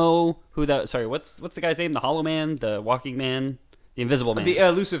don't know who that. Sorry, what's the guy's name? The Hollow Man, the Walking Man, the Invisible Man, The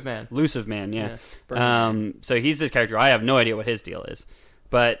elusive man. Elusive Man. Yeah. So he's this character. I have no idea what his deal is,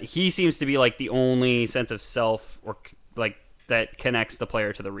 but he seems to be like the only sense of self or like that connects the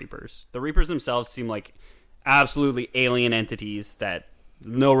player to the Reapers. The Reapers themselves seem like absolutely alien entities that.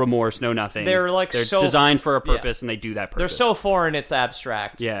 No remorse, no nothing. They're so designed for a purpose, and they do that purpose. They're so foreign, it's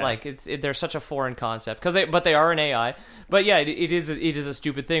abstract. Yeah, like they're such a foreign concept but they are an AI. But yeah, it is a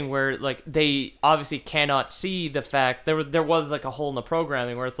stupid thing where like they obviously cannot see the fact there was like a hole in the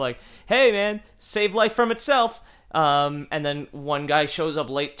programming where it's like, hey man, save life from itself. And then one guy shows up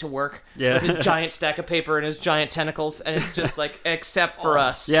late to work with a giant stack of paper and his giant tentacles, and it's just like, except for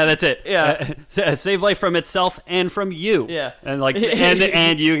us. Yeah, that's it. Yeah. Save life from itself and from you. Yeah. And like,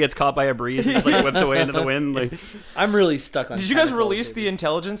 and you gets caught by a breeze and just like whips away into the wind. Like, I'm really stuck on. Did you guys release the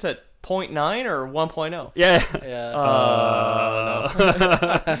intelligence at 0.9 or 1.0? Yeah.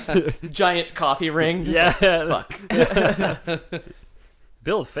 Yeah. Giant coffee ring. Yeah. Fuck.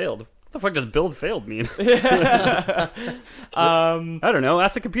 Build failed. What the fuck does build failed mean? I don't know.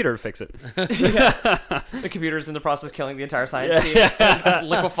 Ask the computer to fix it. The computer's in the process of killing the entire science team,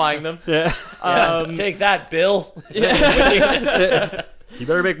 liquefying them. Yeah. Take that, Bill. You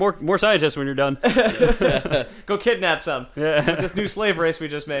better make more scientists when you're done. Go kidnap some with this new slave race we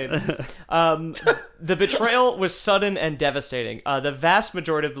just made. The betrayal was sudden and devastating. The vast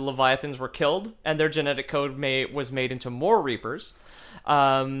majority of the Leviathans were killed, and their genetic code was made into more Reapers.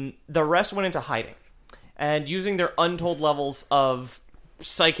 The rest went into hiding, and using their untold levels of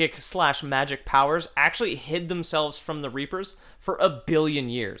psychic/magic powers, actually hid themselves from the Reapers for 1 billion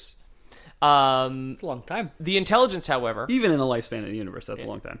years. It's a long time. The intelligence, however, Even in the lifespan of the universe, that's a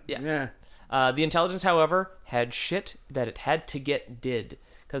long time. yeah. The intelligence, however, had shit that it had to get did,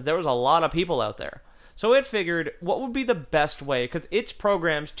 because there was a lot of people out there. So it figured, what would be the best way, because it's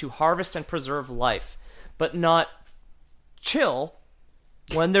programmed to harvest and preserve life, but not chill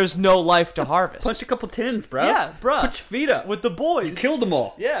when there's no life to harvest. Punch a couple tins, bro. Yeah, bro. Put your feet up. With the boys. You killed them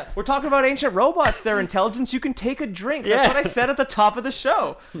all. Yeah, we're talking about ancient robots. Their intelligence, you can take a drink. That's what I said at the top of the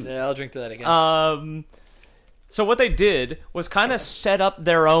show. Yeah, I'll drink to that again. So what they did was kind of set up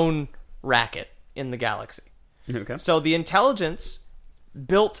their own racket in the galaxy. Okay. So the intelligence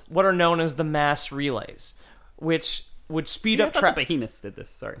built what are known as the mass relays, which would speed up the traffic. behemoths did this.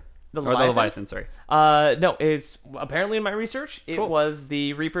 Sorry. The Or the Leviathan, sorry. No, it's apparently in my research, it was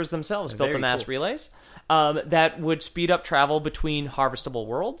the Reapers themselves built the mass relays that would speed up travel between harvestable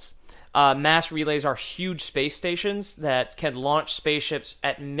worlds. Mass relays are huge space stations that can launch spaceships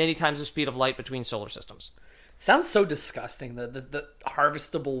at many times the speed of light between solar systems. Sounds so disgusting. The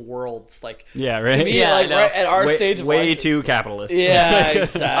harvestable worlds, like Yeah, right? to me, Yeah, like I know. right at our way, stage, of way life, too capitalist. Yeah,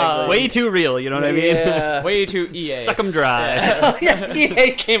 exactly. Way too real, you know what I mean? Yeah. Way too EA. Suck them dry. Yeah,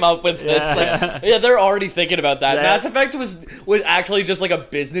 EA came up with this. Like, yeah, they're already thinking about that. Yeah. Mass Effect was actually just like a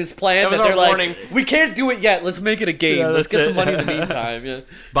business plan That was that they're our like, warning. we can't do it yet. Let's make it a game. Yeah, Let's that's get some it. money in the meantime. Yeah.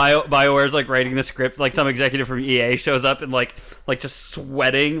 BioWare's like writing the script, like some executive from EA shows up and like just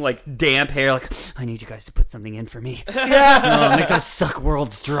sweating, like damp hair, like I need you guys to put something in for me. Yeah. Make those suck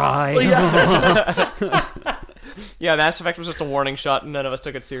worlds dry. Yeah, Mass Effect was just a warning shot, and none of us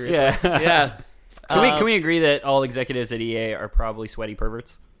took it seriously. Yeah. Yeah. Can we agree that all executives at EA are probably sweaty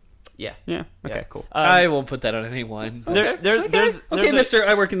perverts? Yeah. Yeah. Okay. Cool. I won't put that on anyone. There's Okay, Mister.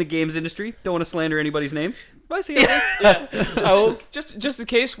 I work in the games industry. Don't want to slander anybody's name. Bye, see you later. Oh, just in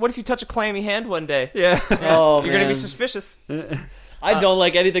case. What if you touch a clammy hand one day? Yeah. Oh, You're gonna be man. suspicious. I don't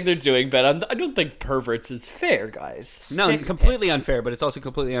like anything they're doing, but I don't think perverts is fair, guys. No, Six completely piss. unfair, but it's also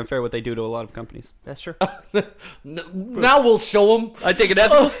completely unfair what they do to a lot of companies. That's true. Now we'll show them. I take an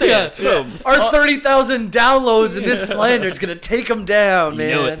ethical stance. Boom. Our 30,000 downloads in this slander is gonna take them down, man.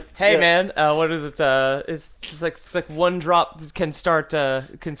 knew it. Hey man, what is it? It's like one drop can start a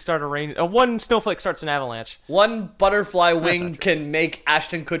rain. One snowflake starts an avalanche. One butterfly not wing true. can make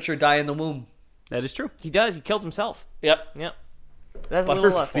Ashton Kutcher die in the womb. That is true. He does. He killed himself. Yep. Yep. That's a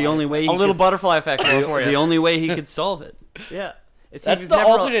Butterfly. little The only way. a little butterfly effect for you. The only way he could solve it. Yeah. It's, That's he was the never-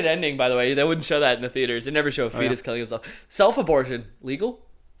 alternate ending, by the way. They wouldn't show that in the theaters. They never show a fetus killing himself. Self-abortion, legal?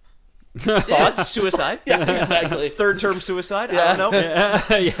 Thoughts? Suicide. Yeah, exactly. Third term suicide. I don't know.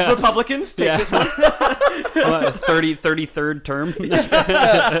 Yeah. Republicans take this one. 33rd term.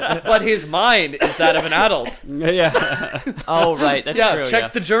 But his mind is that of an adult. Yeah. Oh right, that's Yeah, true.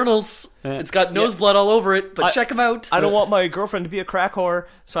 check the journals. It's got nose blood all over it, but check them out. I don't want my girlfriend to be a crack whore,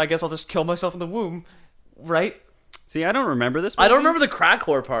 so I guess I'll just kill myself in the womb. Right? See, I don't remember this movie. I don't remember the crack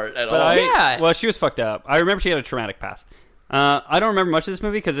whore part at all. Well, she was fucked up. I remember she had a traumatic past. I don't remember much of this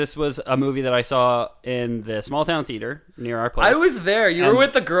movie because this was a movie that I saw in the small town theater near our place. I was there. You were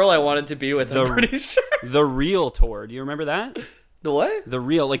with the girl I wanted to be with, I'm pretty sure. The Reel tour. Do you remember that? The what? The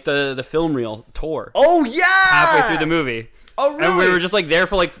Reel, like the film reel tour. Oh, yeah! Halfway through the movie. Oh, really? And we were just like there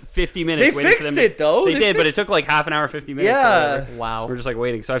for like 50 minutes. They waiting fixed for them it, though. They did, but it fixed- took like half an hour, 50 minutes. Yeah. Wow. We're just like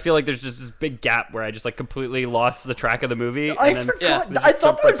waiting. So I feel like there's just this big gap where I just like completely lost the track of the movie. I and then, forgot. we just I thought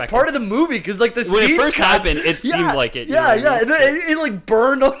jumped that was right back part in. of the movie because, like, the When it scene first cuts- happened, it seemed like it, you know Yeah, what I yeah. mean? And then it like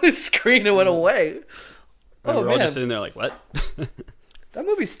burned on the screen and went away. And Oh, we were all man. just sitting there like, what? That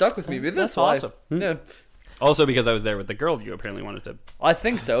movie stuck with me. Maybe that's why. awesome. Yeah. Also because I was there with the girl you apparently wanted to. I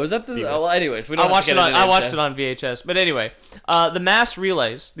think so. Is that the... Yeah. Well, anyways, we don't I have watched to it get on. into I it, watched so- it on VHS. But anyway, the mass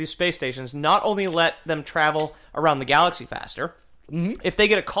relays, these space stations, not only let them travel around the galaxy faster. If they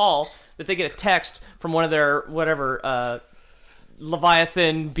get a call, if they get a text from one of their whatever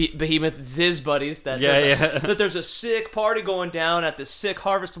Leviathan Behemoth Ziz buddies that that there's a sick party going down at this sick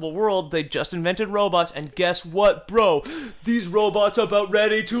harvestable world. They just invented robots, and guess what, bro? These robots are about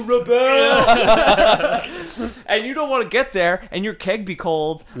ready to rebel. And you don't want to get there, and your keg be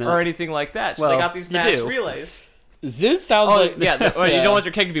cold or anything like that. So they Well, got these you mass do. relays. Ziz sounds Oh like... yeah, you don't want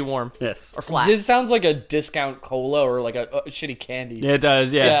your keg to be warm Yes. or flat. Ziz sounds like a discount cola or like a shitty candy. Yeah, it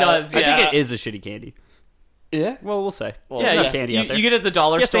does. Yeah, It does, I yeah. think it is a shitty candy. Yeah? Well, we'll say. Well, Yeah, there's yeah. candy out there. You get it at the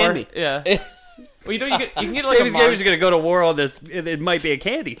dollar Yes, store. Andy. Yeah. Well, you can get like a Sammy's Mars- Gamers are gonna go to war on this. It might be a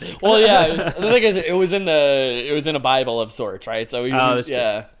candy thing. Well, yeah. The thing is, it was in a Bible of sorts, right? So we, Oh, that's true.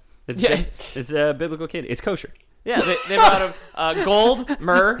 yeah. It's a biblical candy. It's kosher. Yeah, they were out of gold,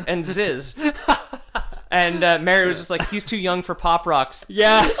 myrrh, and ziz. And Mary was just like, he's too young for pop rocks.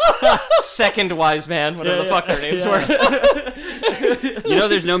 Yeah. Second wise man, whatever the fuck their names were. You know,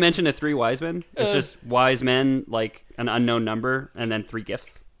 there's no mention of 3 wise men. It's just wise men, like an unknown number, and then 3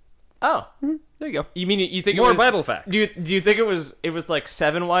 gifts. Oh, There you go. you mean you think More it was, Bible facts. Do you think it was like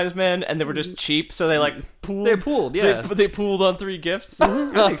 7 wise men and they were just cheap, so they like pooled? They pooled, yeah. They pooled on 3 gifts.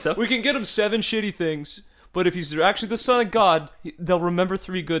 I think so. We can get him 7 shitty things, but if he's actually the son of God, they'll remember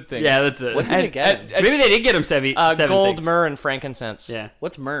 3 good things. Yeah, that's it. What did they get? Maybe they did get him 7 gold, things. myrrh, and frankincense. Yeah.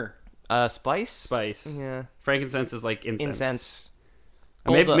 What's myrrh? Spice. Spice. Yeah. Frankincense is like incense. Incense.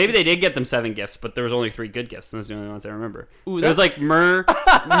 Maybe, Gold- maybe they did get them 7 gifts, but there was only 3 good gifts. Those are the only ones I remember. Ooh, it was like myrrh,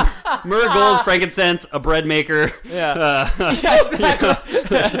 gold, frankincense, a bread maker. Yeah. Yeah, exactly.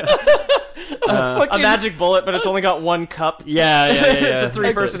 A magic bullet, but it's only got 1 cup. Yeah. It's a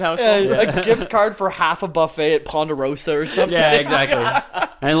 3-person household. A gift card for half a buffet at Ponderosa or something. Yeah, exactly.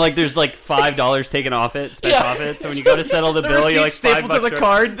 And like, there's like $5 taken off it, spent off it. So when you go to settle the, The bill, you're like receipt stapled $5 to the short.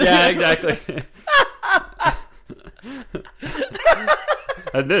 card. Yeah, exactly.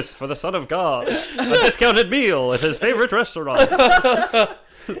 And this for the Son of God, a discounted meal at his favorite restaurant.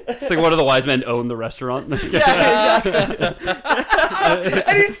 It's like one of the wise men owned the restaurant. Yeah, exactly.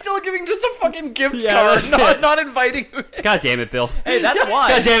 And he's still giving just a fucking gift Yeah, card, that's it. not inviting him. God damn it, Bill. Hey, that's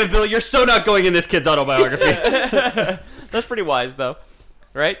wise. God damn it, Bill. You're so not going in this kid's autobiography. That's pretty wise, though.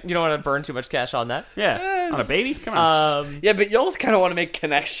 Right? You don't want to burn too much cash on that. Yeah. On a baby? Come on. Yeah, but you also kind of want to make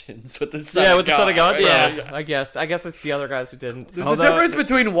connections with the Son Yeah, of with the Son of God, right? Yeah, I guess. I guess it's the other guys who didn't. There's Although- a difference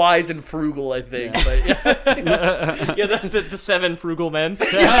between wise and frugal, I think. But yeah. Yeah, the 7 frugal men.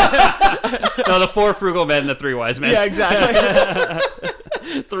 No, the 4 frugal men and the 3 wise men. Yeah,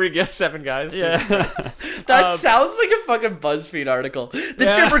 exactly. 3 gifts, 7 guys. Yeah. That sounds like a fucking BuzzFeed article. The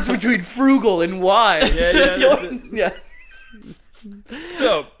difference between frugal and wise. Yeah, that's it. Yeah.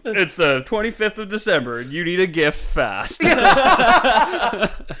 So, it's the 25th of December, and you need a gift fast. Like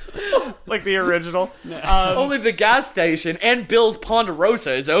the original. Only the gas station and Bill's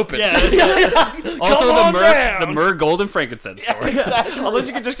Ponderosa is open. Also, Come on the down. myrrh, gold, and frankincense store. Unless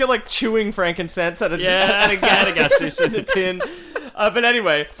you could just get like chewing frankincense at a, Yeah, at a gas, gas station. in a tin. But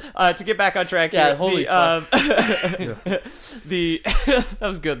anyway, to get back on track Yeah, here, holy that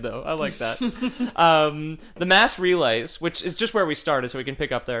was good though. I like that. The mass relays, which is just where we started, so we can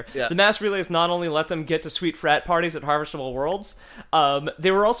pick up there. Yeah. The mass relays not only let them get to sweet frat parties at Harvestable Worlds,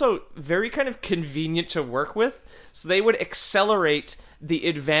 they were also very kind of convenient to work with. So they would accelerate the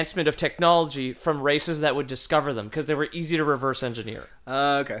advancement of technology from races that would discover them because they were easy to reverse engineer.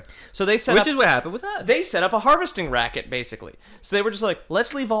 Okay. So they set Which up, is what happened with us. they set up a harvesting racket, basically. So they were just like,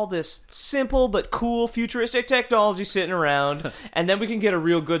 let's leave all this simple but cool futuristic technology sitting around, and then we can get a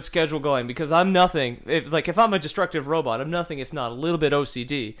real good schedule going, because I'm nothing, if I'm a destructive robot, I'm nothing if not a little bit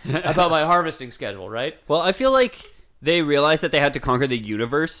OCD about my harvesting schedule, right? Well, I feel like they realized that they had to conquer the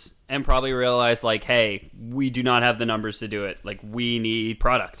universe, and probably realized, like, hey, we do not have the numbers to do it. Like, we need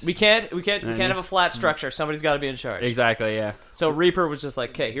products. We can't have a flat structure. Somebody's got to be in charge. Exactly, yeah. So Reaper was just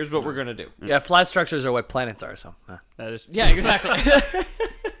like, okay, here's what we're going to do. Yeah, flat structures are what planets are, so. That is... Yeah, exactly.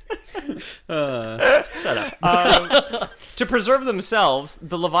 Shut up. To preserve themselves,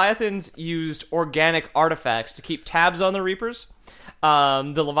 the Leviathans used organic artifacts to keep tabs on the Reapers.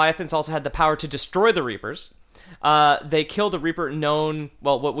 The Leviathans also had the power to destroy the Reapers. They killed a Reaper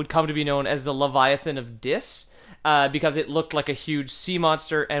what would come to be known as the Leviathan of Dis, because it looked like a huge sea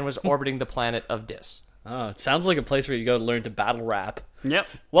monster and was orbiting the planet of Dis. Oh, it sounds like a place where you go to learn to battle rap. Yep.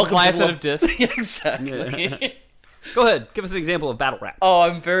 Welcome Leviathan to of Dis. Yeah, exactly. Yeah. Go ahead. Give us an example of battle rap. Oh,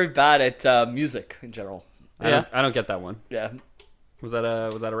 I'm very bad at music in general. Yeah. I don't get that one. Yeah. Was that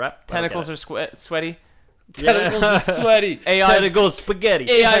a rap? Tentacles are sweaty. Tentacles are sweady. AI's, Tentacles spaghetti.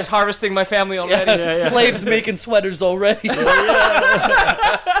 AI's harvesting my family already. Yeah. Slaves making sweaters already.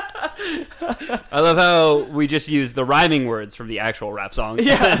 I love how we just use the rhyming words from the actual rap song.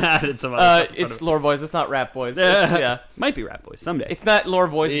 Yeah. Added some other stuff. It's Lore Boys. It's not Rap Boys. Yeah. Yeah. Might be Rap Boys someday. It's not Lore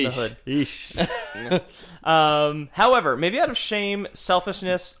Boys in the Hood. Yeesh. However, maybe out of shame,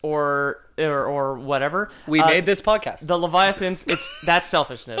 selfishness, or whatever, We made this podcast. the Leviathans. That's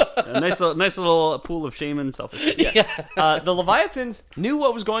selfishness. A nice little pool of shame and selfishness. The Leviathans knew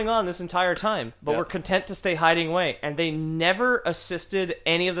what was going on this entire time, but were content to stay hiding away, and they never assisted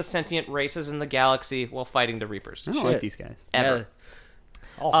any of the sentient races in the galaxy while fighting the Reapers. I don't like these guys. Ever.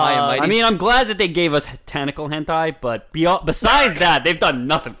 All high and mighty. I mean, I'm glad that they gave us tentacle hentai, but besides that, they've done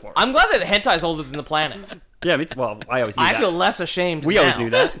nothing for us. I'm glad that hentai's older than the planet. Yeah, well, I always knew I that. feel less ashamed. We always knew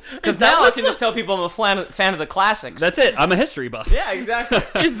that. Because now I can just tell people I'm a fan of the classics. That's it. I'm a history buff. Yeah, exactly.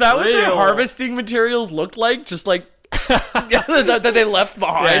 Is that what their Real. harvesting materials look like? Just like that they left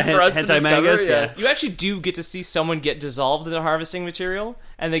behind for us to hentai discover? mangas, yeah. You actually do get to see someone get dissolved in the harvesting material,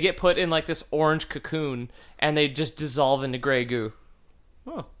 and they get put in like this orange cocoon, and they just dissolve into gray goo.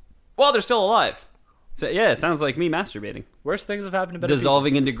 Oh. Well, they're still alive. So, yeah, it sounds like me masturbating. Worst things have happened to better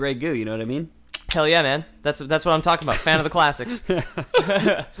Dissolving into gray goo, you know what I mean? Hell yeah, man. That's what I'm talking about. Fan of the classics.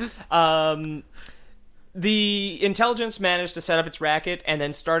 The intelligence managed to set up its racket and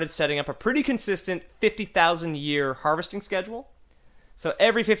then started setting up a pretty consistent 50,000 year harvesting schedule. So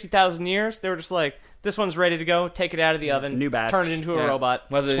every 50,000 years, they were just like, this one's ready to go. Take it out of the oven. New batch. Turn it into a Yeah. robot.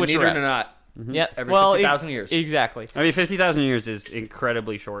 Whether they switch need around. it or not. Yeah. Every well, 50,000 years. Exactly. I mean, 50,000 years is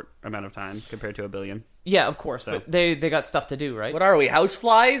incredibly short amount of time compared to a billion. Yeah, of course. So- But they got stuff to do, right? What are we,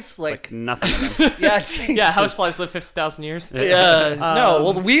 houseflies? Like nothing of them. yeah, Jesus. Yeah, houseflies live 50,000 years. Yeah, no.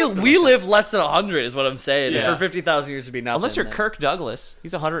 Well, we live less than 100 is what I'm saying. Yeah. For 50,000 years to be nothing. Unless you're then- Kirk Douglas.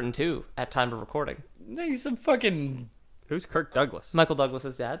 He's 102 at time of recording. No, he's a fucking. Who's Kirk Douglas? Michael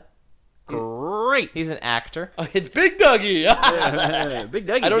Douglas's dad. Great. He's an actor. Oh, it's Big Dougie. Big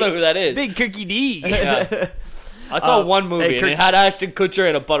Dougie. I don't know who that is. Big Cookie D. I saw one movie hey, and Kirk- it had Ashton Kutcher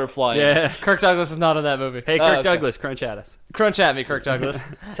and a butterfly. in it. Yeah. Kirk Douglas is not in that movie. Hey, Kirk okay. Douglas, crunch at us. Crunch at me, Kirk Douglas.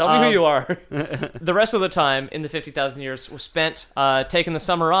 Tell me who you are. The rest of the time in the 50,000 years was spent taking the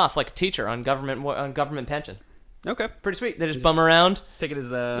summer off like a teacher on government pension. Okay. Pretty sweet. They just bum around. Take it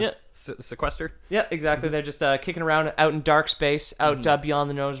as sequester. Yeah, exactly. They're just kicking around out in dark space, out beyond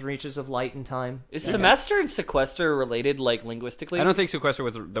the nose reaches of light and time. Is semester and sequester related, like, linguistically? I don't think sequester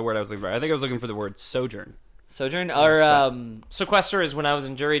was the word I was looking for. I think I was looking for the word sojourn. Sojourn? Or, Sequester is when I was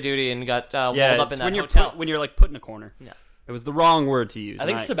in jury duty and got walled Yeah, up in it's that when you're hotel. when you're like put in a corner. Yeah. It was the wrong word to use. I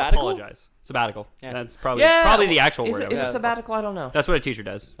think and sabbatical? Apologize. Sabbatical. Yeah. That's probably the actual is word. It, is it sabbatical? I don't know. That's what a teacher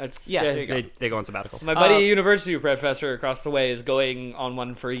does. that's, Yeah, there you go. They go on sabbatical. My buddy, university professor across the way, is going on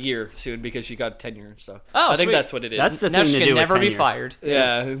one for a year soon because she got tenure. So Oh, I think sweet. that's what it is. That's the Now thing she to can do never with be tenure. fired.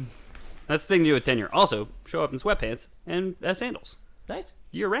 yeah. That's the thing to do with tenure. Also, show up in sweatpants and sandals Nice.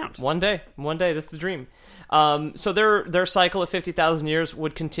 year round. One day, that's the dream. So their cycle of 50,000 years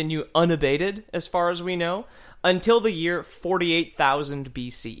would continue unabated, as far as we know, until the year 48,000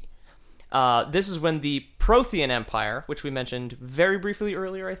 BC. This is when the Prothean Empire, which we mentioned very briefly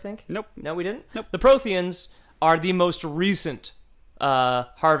earlier, I think. Nope. No, we didn't. Nope. The Protheans are the most recent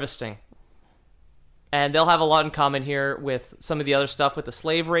harvesting. And they'll have a lot in common here with some of the other stuff with the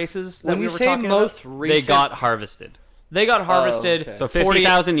slave races that When we you were say talking most about. recent, They got harvested. They got harvested. okay. So 40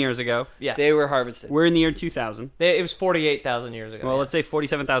 50,000 years ago. Yeah. they were harvested. We're in the year 2000. It was 48,000 years ago. Well, yeah. let's say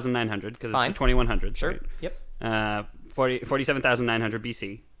 47,900 because it's Fine. the 2100. Sure. Right? Yep. 47,900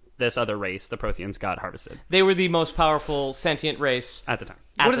 BC. This other race, the Protheans, got harvested They were the most powerful sentient race. at the time.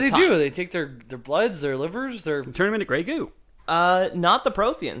 at What do the they time. do? They take their bloods, their livers, their. Turn them into gray goo. Not the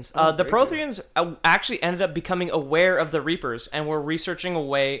Protheans. The Protheans actually ended up becoming aware of the Reapers and were researching a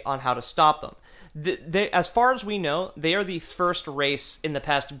way on how to stop them. As far as we know, they are the first race in the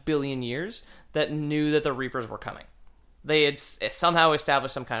past billion years that knew that the Reapers were coming. They had somehow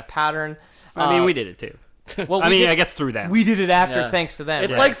established some kind of pattern. I mean, we did it too. Well, I guess through them. We did it after, thanks to them.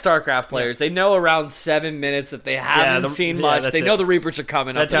 It's like StarCraft players. They know around 7 minutes if they haven't seen much. They know the Reapers are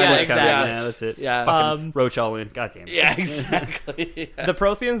coming up. exactly. Yeah, that's it. Yeah. Fucking Roach all in. God damn it. Yeah, exactly. The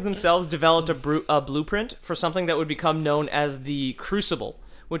Protheans themselves developed a blueprint for something that would become known as the Crucible,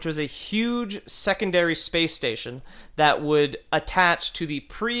 which was a huge secondary space station that would attach to the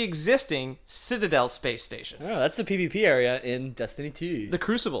pre-existing Citadel space station. Oh, that's the PvP area in Destiny 2. The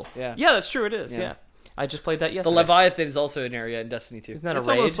Crucible. Yeah. Yeah, that's true, it is, yeah. I just played that The yesterday. Leviathan is also an area in Destiny 2. Isn't that It's a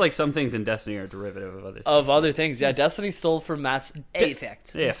raid? almost like some things in Destiny are derivative of other things. Of other things, yeah. Destiny stole from Mass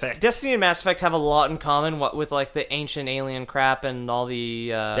Effect. Yeah, fact. Destiny and Mass Effect have a lot in common with like the ancient alien crap and all the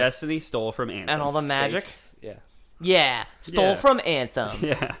Destiny stole from Anthem. and all the magic. Yeah. Yeah, stole Yeah. from Anthem.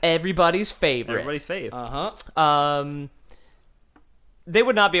 Yeah. Everybody's favorite. Everybody's fave. Uh-huh. They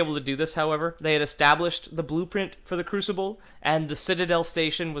would not be able to do this, however. They had established the blueprint for the Crucible, and the Citadel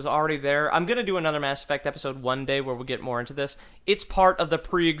station was already there. I'm going to do another Mass Effect episode one day where we'll get more into this. It's part of the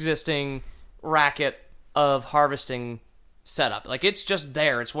pre-existing racket of harvesting setup. Like, it's just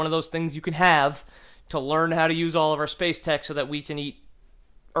there. It's one of those things you can have to learn how to use all of our space tech so that we can eat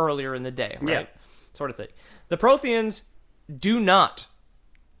earlier in the day, right? Sort of thing. The Protheans do not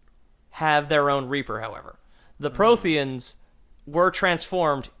have their own Reaper, however. The Protheans were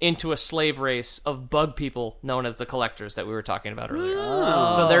transformed into a slave race of bug people known as the Collectors that we were talking about earlier.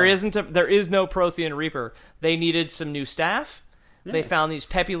 So there is no Prothean Reaper. They needed some new staff. They found these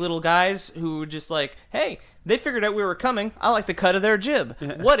peppy little guys who were just like, hey, they figured out we were coming. I like the cut of their jib.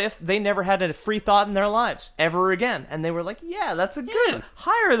 What if they never had a free thought in their lives ever again? And they were like, yeah, that's a good.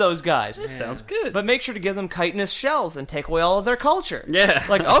 Hire those guys. That sounds good. But make sure to give them chitinous shells and take away all of their culture. Yeah.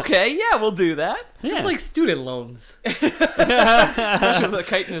 Like, okay, yeah, we'll do that. Just like student loans. Especially the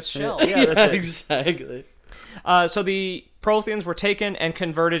chitinous shell. Yeah, that's it. Exactly. So the Protheans were taken and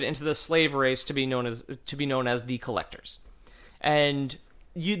converted into the slave race to be known as the Collectors. And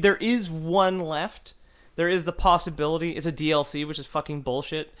there is one left. There is the possibility. It's a DLC, which is fucking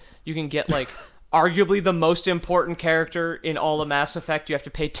bullshit. You can get, like, arguably the most important character in all of Mass Effect. You have to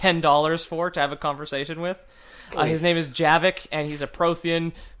pay $10 for to have a conversation with. His name is Javik, and he's a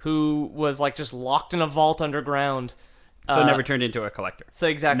Prothean who was, like, just locked in a vault underground. So never turned into a collector. So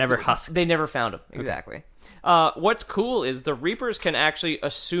exactly. Never husked. They never found him. Exactly. What's cool is the Reapers can actually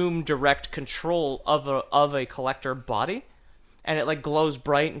assume direct control of a collector body. And it, like, glows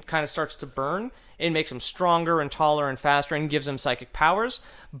bright and kind of starts to burn. It makes him stronger and taller and faster and gives him psychic powers.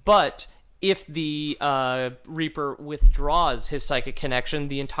 But if the Reaper withdraws his psychic connection,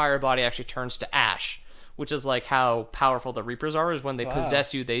 the entire body actually turns to ash, which is, like, how powerful the Reapers are, is when they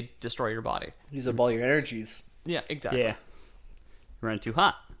possess you, they destroy your body. Use up all your energies. Yeah, exactly. Yeah. Run too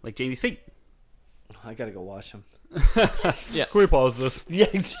hot, like Jamie's feet. I gotta go wash them. Can we pause this? Yeah.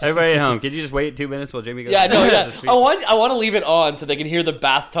 Everybody at home, could you just wait 2 minutes while Jamie goes? Yeah, no, wash yeah. his feet? I want to leave it on so they can hear the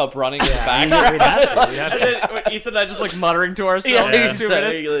bathtub running in the background. We'd have to. We'd have to. And then Ethan and I just, like, muttering to ourselves Yeah. in 2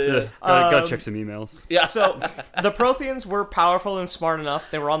 minutes. Yeah. Gotta check some emails. Yeah. So the Protheans were powerful and smart enough.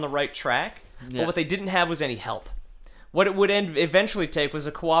 They were on the right track. But what they didn't have was any help. What it would eventually take was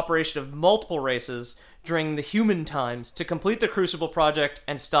a cooperation of multiple races during the human times to complete the Crucible project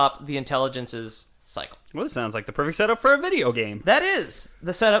and stop the Intelligence's cycle. Well, this sounds like the perfect setup for a video game. That is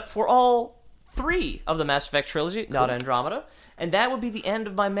the setup for all 3 of the Mass Effect trilogy, not Andromeda, and that would be the end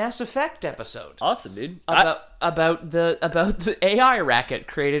of my Mass Effect episode. Awesome, dude. About the AI racket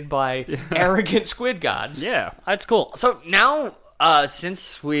created by arrogant squid gods. Yeah. That's cool. So now,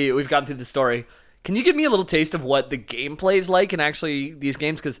 since we've gotten through the story, can you give me a little taste of what the gameplay is like in actually these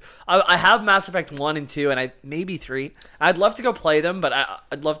games? Because I have Mass Effect 1 and 2, and maybe 3. I'd love to go play them, but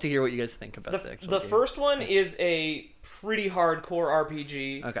I'd love to hear what you guys think about the actual The game. first one is a pretty hardcore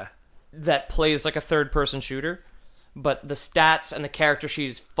RPG Okay. that plays like a third-person shooter, but the stats and the character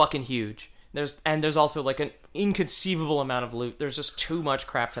sheet is fucking huge. There's also, like, an inconceivable amount of loot. There's just too much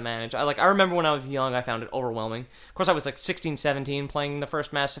crap to manage. I remember when I was young, I found it overwhelming. Of course, I was like 16, 17 playing the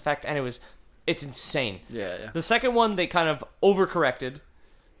first Mass Effect, and it's insane. Yeah. The second one, they kind of overcorrected,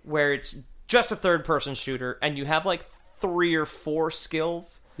 where it's just a third-person shooter, and you have, like, 3 or 4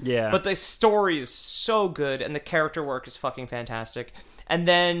 skills. Yeah. But the story is so good, and the character work is fucking fantastic. And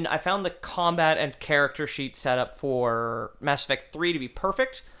then I found the combat and character sheet setup for Mass Effect 3 to be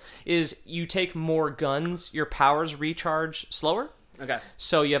perfect, is you take more guns, your powers recharge slower. Okay.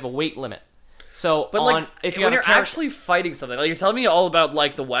 So you have a weight limit. So, But if you when have you're a character, actually fighting something, like you're telling me all about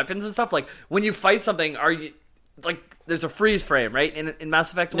like the weapons and stuff. Like when you fight something, are you like there's a freeze frame, right? In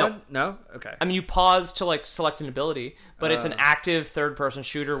Mass Effect No. 1? No? Okay. I mean, you pause to like select an ability, but it's an active third-person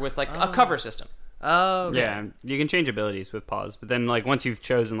shooter with like a cover system. Oh, okay. Yeah, you can change abilities with pause, but then like once you've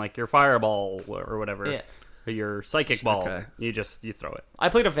chosen like your fireball or whatever, Yeah. or your psychic ball, Okay. you throw it. I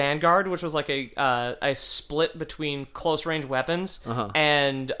played a Vanguard, which was like a split between close range weapons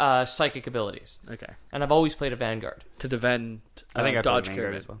and psychic abilities. Okay. And I've always played a Vanguard. To defend I think I dodge played Vanguard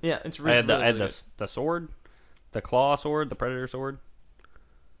pyramid. as well. Yeah, it's I really, had really, really the sword, the claw sword, the predator sword.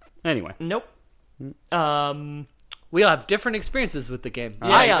 Anyway, good. Nope. We all have different experiences with the game. Yeah,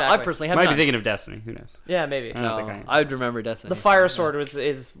 I exactly. personally have might none. be thinking of Destiny. Who knows? Yeah, maybe. I don't think I am. I'd remember Destiny. The Fire Sword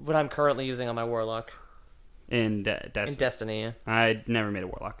is what I'm currently using on my Warlock In Destiny. in Destiny. Yeah. I never made a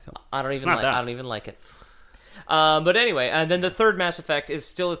warlock. So. I don't even not like. that. I don't even like it. But anyway, and then the third Mass Effect is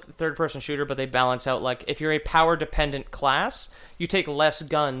still a third-person shooter, but they balance out. Like, if you're a power-dependent class, you take less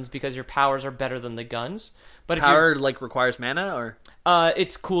guns because your powers are better than the guns. But if Power like requires mana, or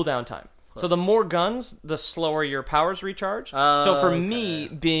it's cooldown time. So the more guns, the slower your powers recharge. So for me,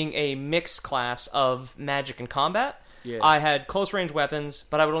 being a mixed class of magic and combat, I had close range weapons,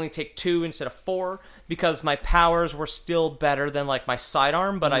 but I would only take 2 instead of 4 because my powers were still better than like my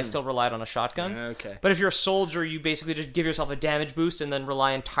sidearm, but I still relied on a shotgun. Okay. But if you're a soldier, you basically just give yourself a damage boost and then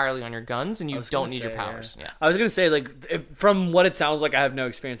rely entirely on your guns, and you don't need your powers. Yeah. I was gonna say, like, from what it sounds like, I have no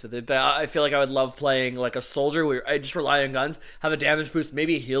experience with it, but I feel like I would love playing like a soldier where I just rely on guns, have a damage boost,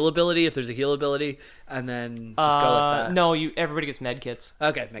 maybe a heal ability if there's a heal ability, and then just go with that. No, everybody gets med kits.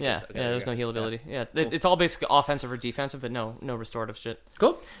 Okay. Yeah, there's no heal ability. Yeah, it's all basically offensive or defensive, but no restorative shit.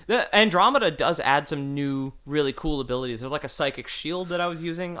 Cool. The Andromeda does add some new, really cool abilities. There's like a psychic shield that I was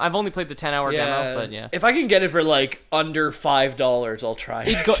using. I've only played the 10-hour demo, but yeah. If I can get it for like under $5, I'll try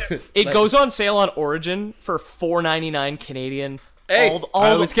it. It goes on sale on Origin for $4.99 Canadian. Hey,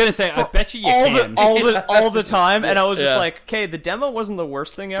 I was gonna say, I bet you can. all the time, and I was just Yeah. like, okay, the demo wasn't the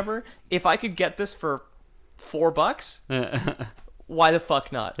worst thing ever. If I could get this for $4, why the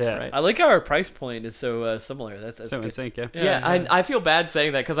fuck not? Yeah. Right? I like how our price point is so similar. That's So good. in sync, yeah. Yeah, I feel bad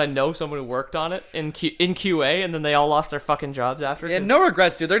saying that because I know someone who worked on it in QA, and then they all lost their fucking jobs after. Yeah, 'cause- no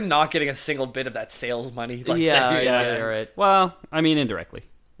regrets, dude. They're not getting a single bit of that sales money. Like yeah, that. yeah, you're right. Well, I mean, indirectly.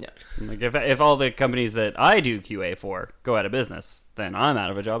 Yeah. Like if all the companies that I do QA for go out of business, then I'm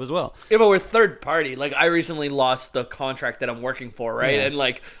out of a job as well. Yeah, but we're third party. Like, I recently lost the contract that I'm working for, right? Yeah. And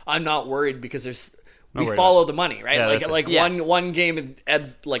like, I'm not worried because we worried follow the money, right? Yeah, like, that's it. like Yeah. one game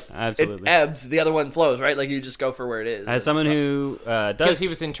ebbs, like Absolutely. it ebbs, the other one flows, right? Like, you just go for where it is. As someone who Because does, he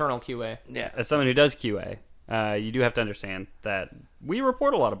was internal QA. yeah, as someone who does QA, you do have to understand that we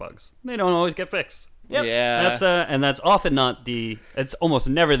report a lot of bugs. They don't always get fixed. Yep. yeah, That's often not it's almost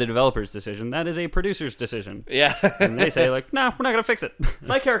never the developer's decision. That is a producer's decision. yeah. And they say like, "Nah, we're not gonna fix it."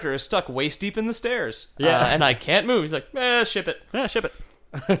 My character is stuck waist deep in the stairs. Yeah. And I can't move. He's like, ship it. Yeah, ship it.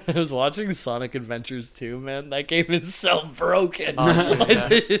 I was watching Sonic Adventures 2, man. That game is so broken.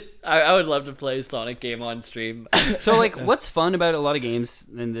 yeah. I would love to play a Sonic game on stream. So like, what's fun about a lot of games,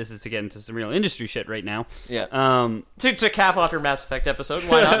 and this is to get into some real industry shit right now. Yeah. To cap off your Mass Effect episode,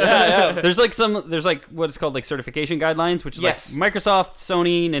 why not? There's like what is called like certification guidelines, which is Yes. like Microsoft,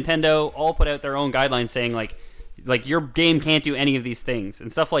 Sony, Nintendo all put out their own guidelines saying like your game can't do any of these things, and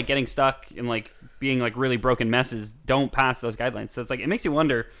stuff like getting stuck and like being like really broken messes don't pass those guidelines. So it's like it makes you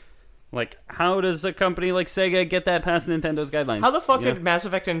wonder, like, how does a company like Sega get that past Nintendo's guidelines? How the fuck You know? did Mass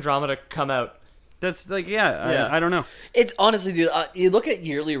Effect Andromeda come out? That's like Yeah. I don't know. It's honestly, dude, you look at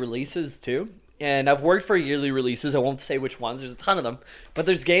yearly releases too, and I've worked for yearly releases. I won't say which ones. There's a ton of them, but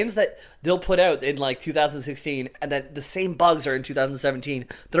there's games that they'll put out in like 2016, and then the same bugs are in 2017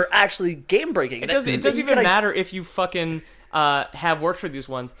 that are actually game breaking. It doesn't even matter if you fucking have worked for these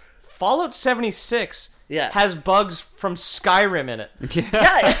ones. Fallout 76 has bugs from Skyrim in it.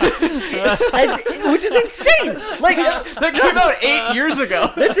 Which is insane. Like That came out 8 years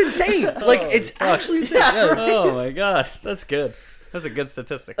ago. that's insane. Like it's actually insane. Yeah. Oh my god, that's good. That's a good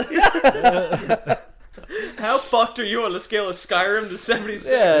statistic. How fucked are you on the scale of Skyrim to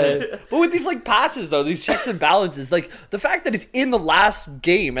 76? Yeah. But with these like passes though, these checks and balances, like the fact that it's in the last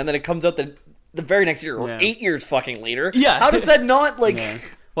game and then it comes out the very next year or Yeah. 8 years fucking later. Yeah. How does that not like? Yeah.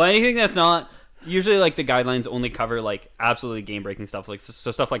 Well, anything that's not usually like the guidelines only cover like absolutely game breaking stuff, like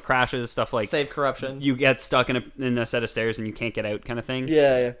so stuff like crashes, stuff like Save corruption. you get stuck in a set of stairs and you can't get out, kind of thing.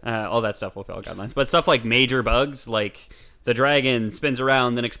 Yeah. All that stuff will fail guidelines. But stuff like major bugs, like the dragon spins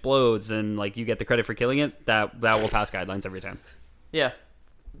around then explodes, and like you get the credit for killing it, that will pass guidelines every time. Yeah.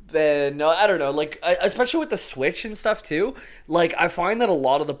 no, I don't know. Like, especially with the Switch and stuff too. Like, I find that a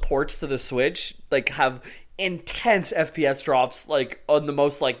lot of the ports to the Switch like have intense FPS drops, like on the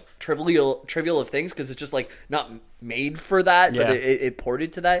most like trivial of things, because it's just like not made for that, but it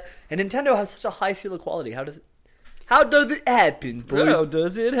ported to that. And Nintendo has such a high seal of quality. How does it happen, boy? How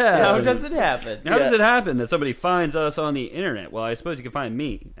does it happen? How does it happen? How does it happen that somebody finds us on the internet? Well, I suppose you can find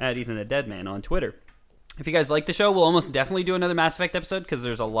me at Ethan the Deadman on Twitter. If you guys like the show, we'll almost definitely do another Mass Effect episode because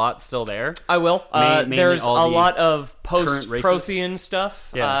there's a lot still there. I will. Mainly There's a all the lot of current races. post-Prothean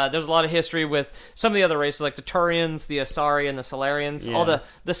stuff. Yeah. There's a lot of history with some of the other races, like the Turians, the Asari, and the Solarians. Yeah. All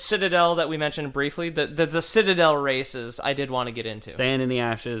the Citadel that we mentioned briefly. The Citadel races I did want to get into. Stand in the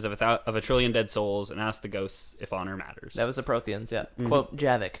ashes of a trillion dead souls and ask the ghosts if honor matters. That was the Protheans, yeah. Quote,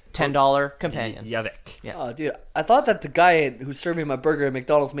 Javik, $10 companion. Yavik. Yeah. Oh, dude, I thought that the guy who served me my burger at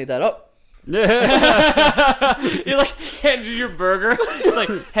McDonald's made that up. You like hand you your burger. It's like,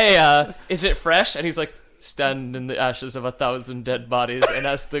 hey, is it fresh? And he's like, stand in the ashes of 1,000 dead bodies and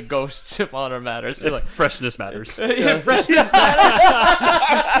ask the ghosts if honor matters. You're like, Freshness matters. yeah, freshness matters.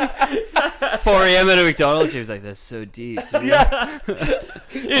 4 a.m. at a McDonald's. He was like, that's so deep. Yeah.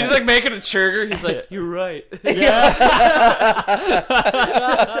 He's like making a churger. He's like, you're right.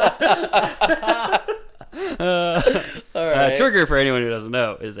 All right. Trigger, for anyone who doesn't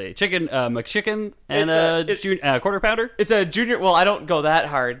know, is a chicken, McChicken, and a quarter pounder. It's a junior. Well, I don't go that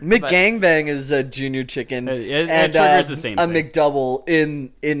hard. but- McGangbang is a junior chicken, and Trigger's the same a thing. McDouble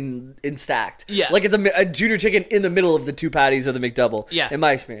in stacked. Yeah. like it's a junior chicken in the middle of the two patties of the McDouble. Yeah. in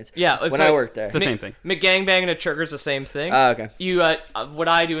my experience. Yeah, it's when like- I worked there. It's the same thing. McGangbang and a churger's the same thing. Okay. You, what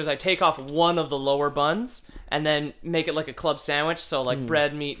I do is I take off one of the lower buns and then make it like a club sandwich. So like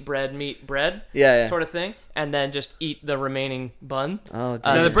bread, meat, bread, meat, bread. Yeah. Sort of thing. And then just eat the remaining bun. Oh, dude.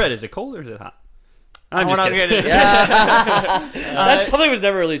 Now, the bread, is it cold or is it hot? I'm We're just not kidding. gonna- That's something was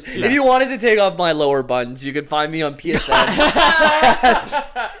never released. If you wanted to take off my lower buns, you could find me on PSN.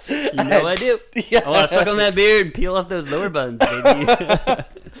 You know I do. I want to suck on that beard and peel off those lower buns, baby.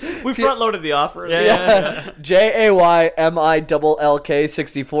 We front loaded the offer.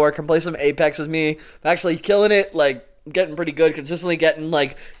 JAYMILLK64. Come play some Apex with me. I'm actually killing it. Like, getting pretty good. Consistently getting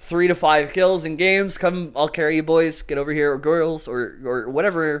like 3 to 5 kills in games. Come, I'll carry you boys. Get over here, or girls, or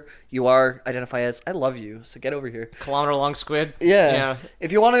whatever you are. Identify as. I love you. So get over here. Kilometer long squid. Yeah.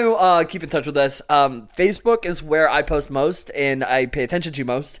 If you want to keep in touch with us, Facebook is where I post most and I pay attention to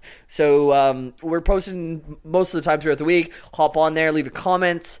most. So we're posting most of the time throughout the week. Hop on there, leave a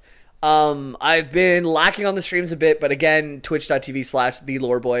comment. I've been lacking on the streams a bit, but again,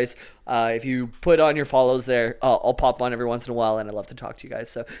 twitch.tv/TheLoreBoys. If you put on your follows there, I'll pop on every once in a while, and I love to talk to you guys.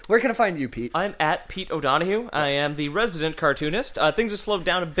 So where can I find you, Pete? I'm at Pete O'Donohue. I am the resident cartoonist. Things have slowed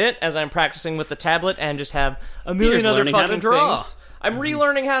down a bit as I'm practicing with the tablet and just have a million other learning how to fucking draw. things. I'm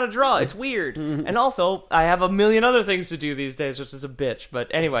relearning how to draw. It's weird. And also, I have a million other things to do these days, which is a bitch.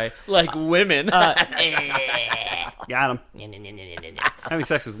 But anyway. Like women. Got him. Having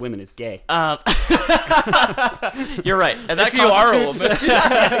sex with women is gay. You're right. And that you are a constitutes...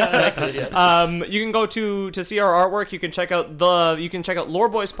 you can go to see our artwork. You can check out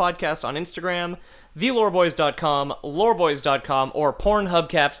Loreboys Podcast on Instagram, theloreboys.com, loreboys.com, or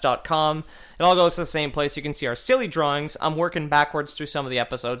pornhubcaps.com. It all goes to the same place. You can see our silly drawings. I'm working backwards through some of the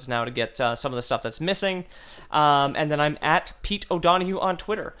episodes now to get some of the stuff that's missing. And then I'm at Pete O'Donohue on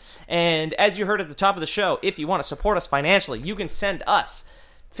Twitter. And as you heard at the top of the show, if you want to support us financially, you can send us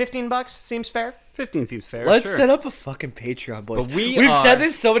 $15. Seems fair? 15 seems fair. Let's sure. set up a fucking Patreon, boys. But We've said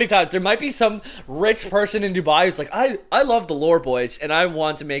this so many times. There might be some rich person in Dubai who's like, I love the Lore Boys, and I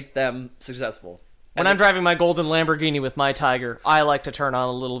want to make them successful. When I'm driving my golden Lamborghini with my Tiger, I like to turn on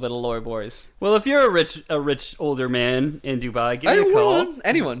a little bit of Lore Boys. Well, if you're a rich older man in Dubai, give me a call.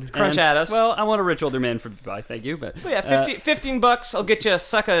 Anyone. Crunch at us. Well, I want a rich older man from Dubai, thank you. But Yeah, $15. I'll get you a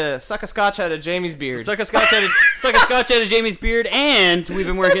suck a scotch out of Jamie's beard. suck a scotch out of Jamie's beard, and we've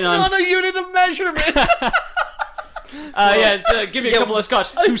been working on. Not a unit of measurement. Give me a couple of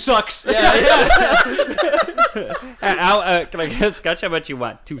scotch. 2 sucks. Can I get a scotch? How much you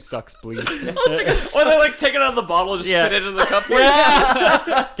want? 2 sucks, please. Or they like take it out of the bottle and just Yeah. spit it in the cup.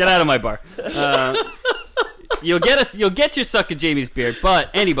 Get out of my bar. You'll get your suck of Jamie's beard, but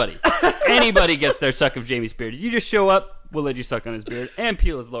anybody gets their suck of Jamie's beard. You just show up, we'll let you suck on his beard and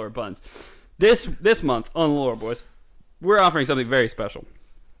peel his lower buns. This month on the Lore Boys, we're offering something very special.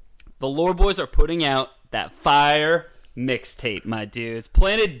 The Lore Boys are putting out that fire mixtape, my dudes.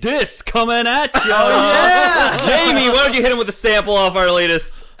 Planet Disc coming at you. Oh yeah, Jamie, why don't you hit him with a sample off our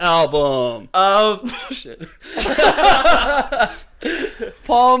latest album? Shit.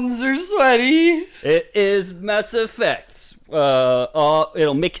 Palms are sweaty. It is Mass Effect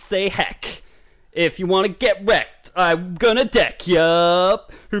It'll make you say heck. If you want to get wrecked, I'm gonna deck ya.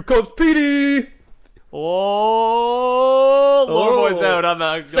 Here comes Petey. Oh, Lore Boy's out. I'm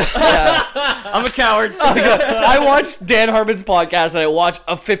out. I'm a coward. I watched Dan Harmon's podcast and I watched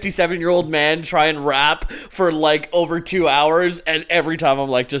a 57-year-old man try and rap for like over 2 hours, and every time I'm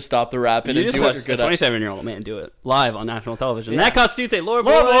like, just stop the rapping You and just do what watched you're a good at. 27-year-old man do it live on national television. That constitutes a Lore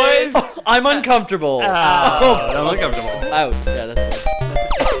Boys. I'm uncomfortable. I'm uncomfortable. Out. Yeah, that's it.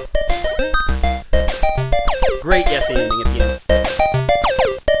 Great yes ending at the end.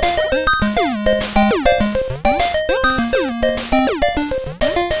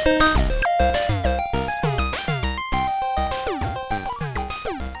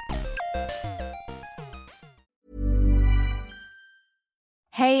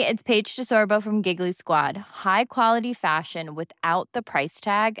 Hey, it's Paige DeSorbo from Giggly Squad. High quality fashion without the price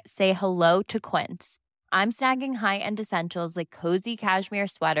tag. Say hello to Quince. I'm snagging high-end essentials like cozy cashmere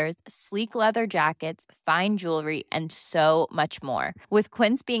sweaters, sleek leather jackets, fine jewelry, and so much more. With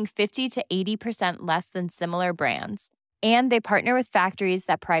Quince being 50 to 80% less than similar brands. And they partner with factories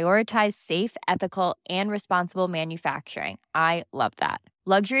that prioritize safe, ethical, and responsible manufacturing. I love that.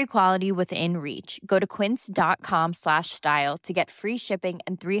 Luxury quality within reach. Go to quince.com/style to get free shipping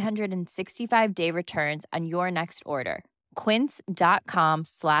and 365-day returns on your next order.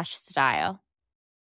 Quince.com/style.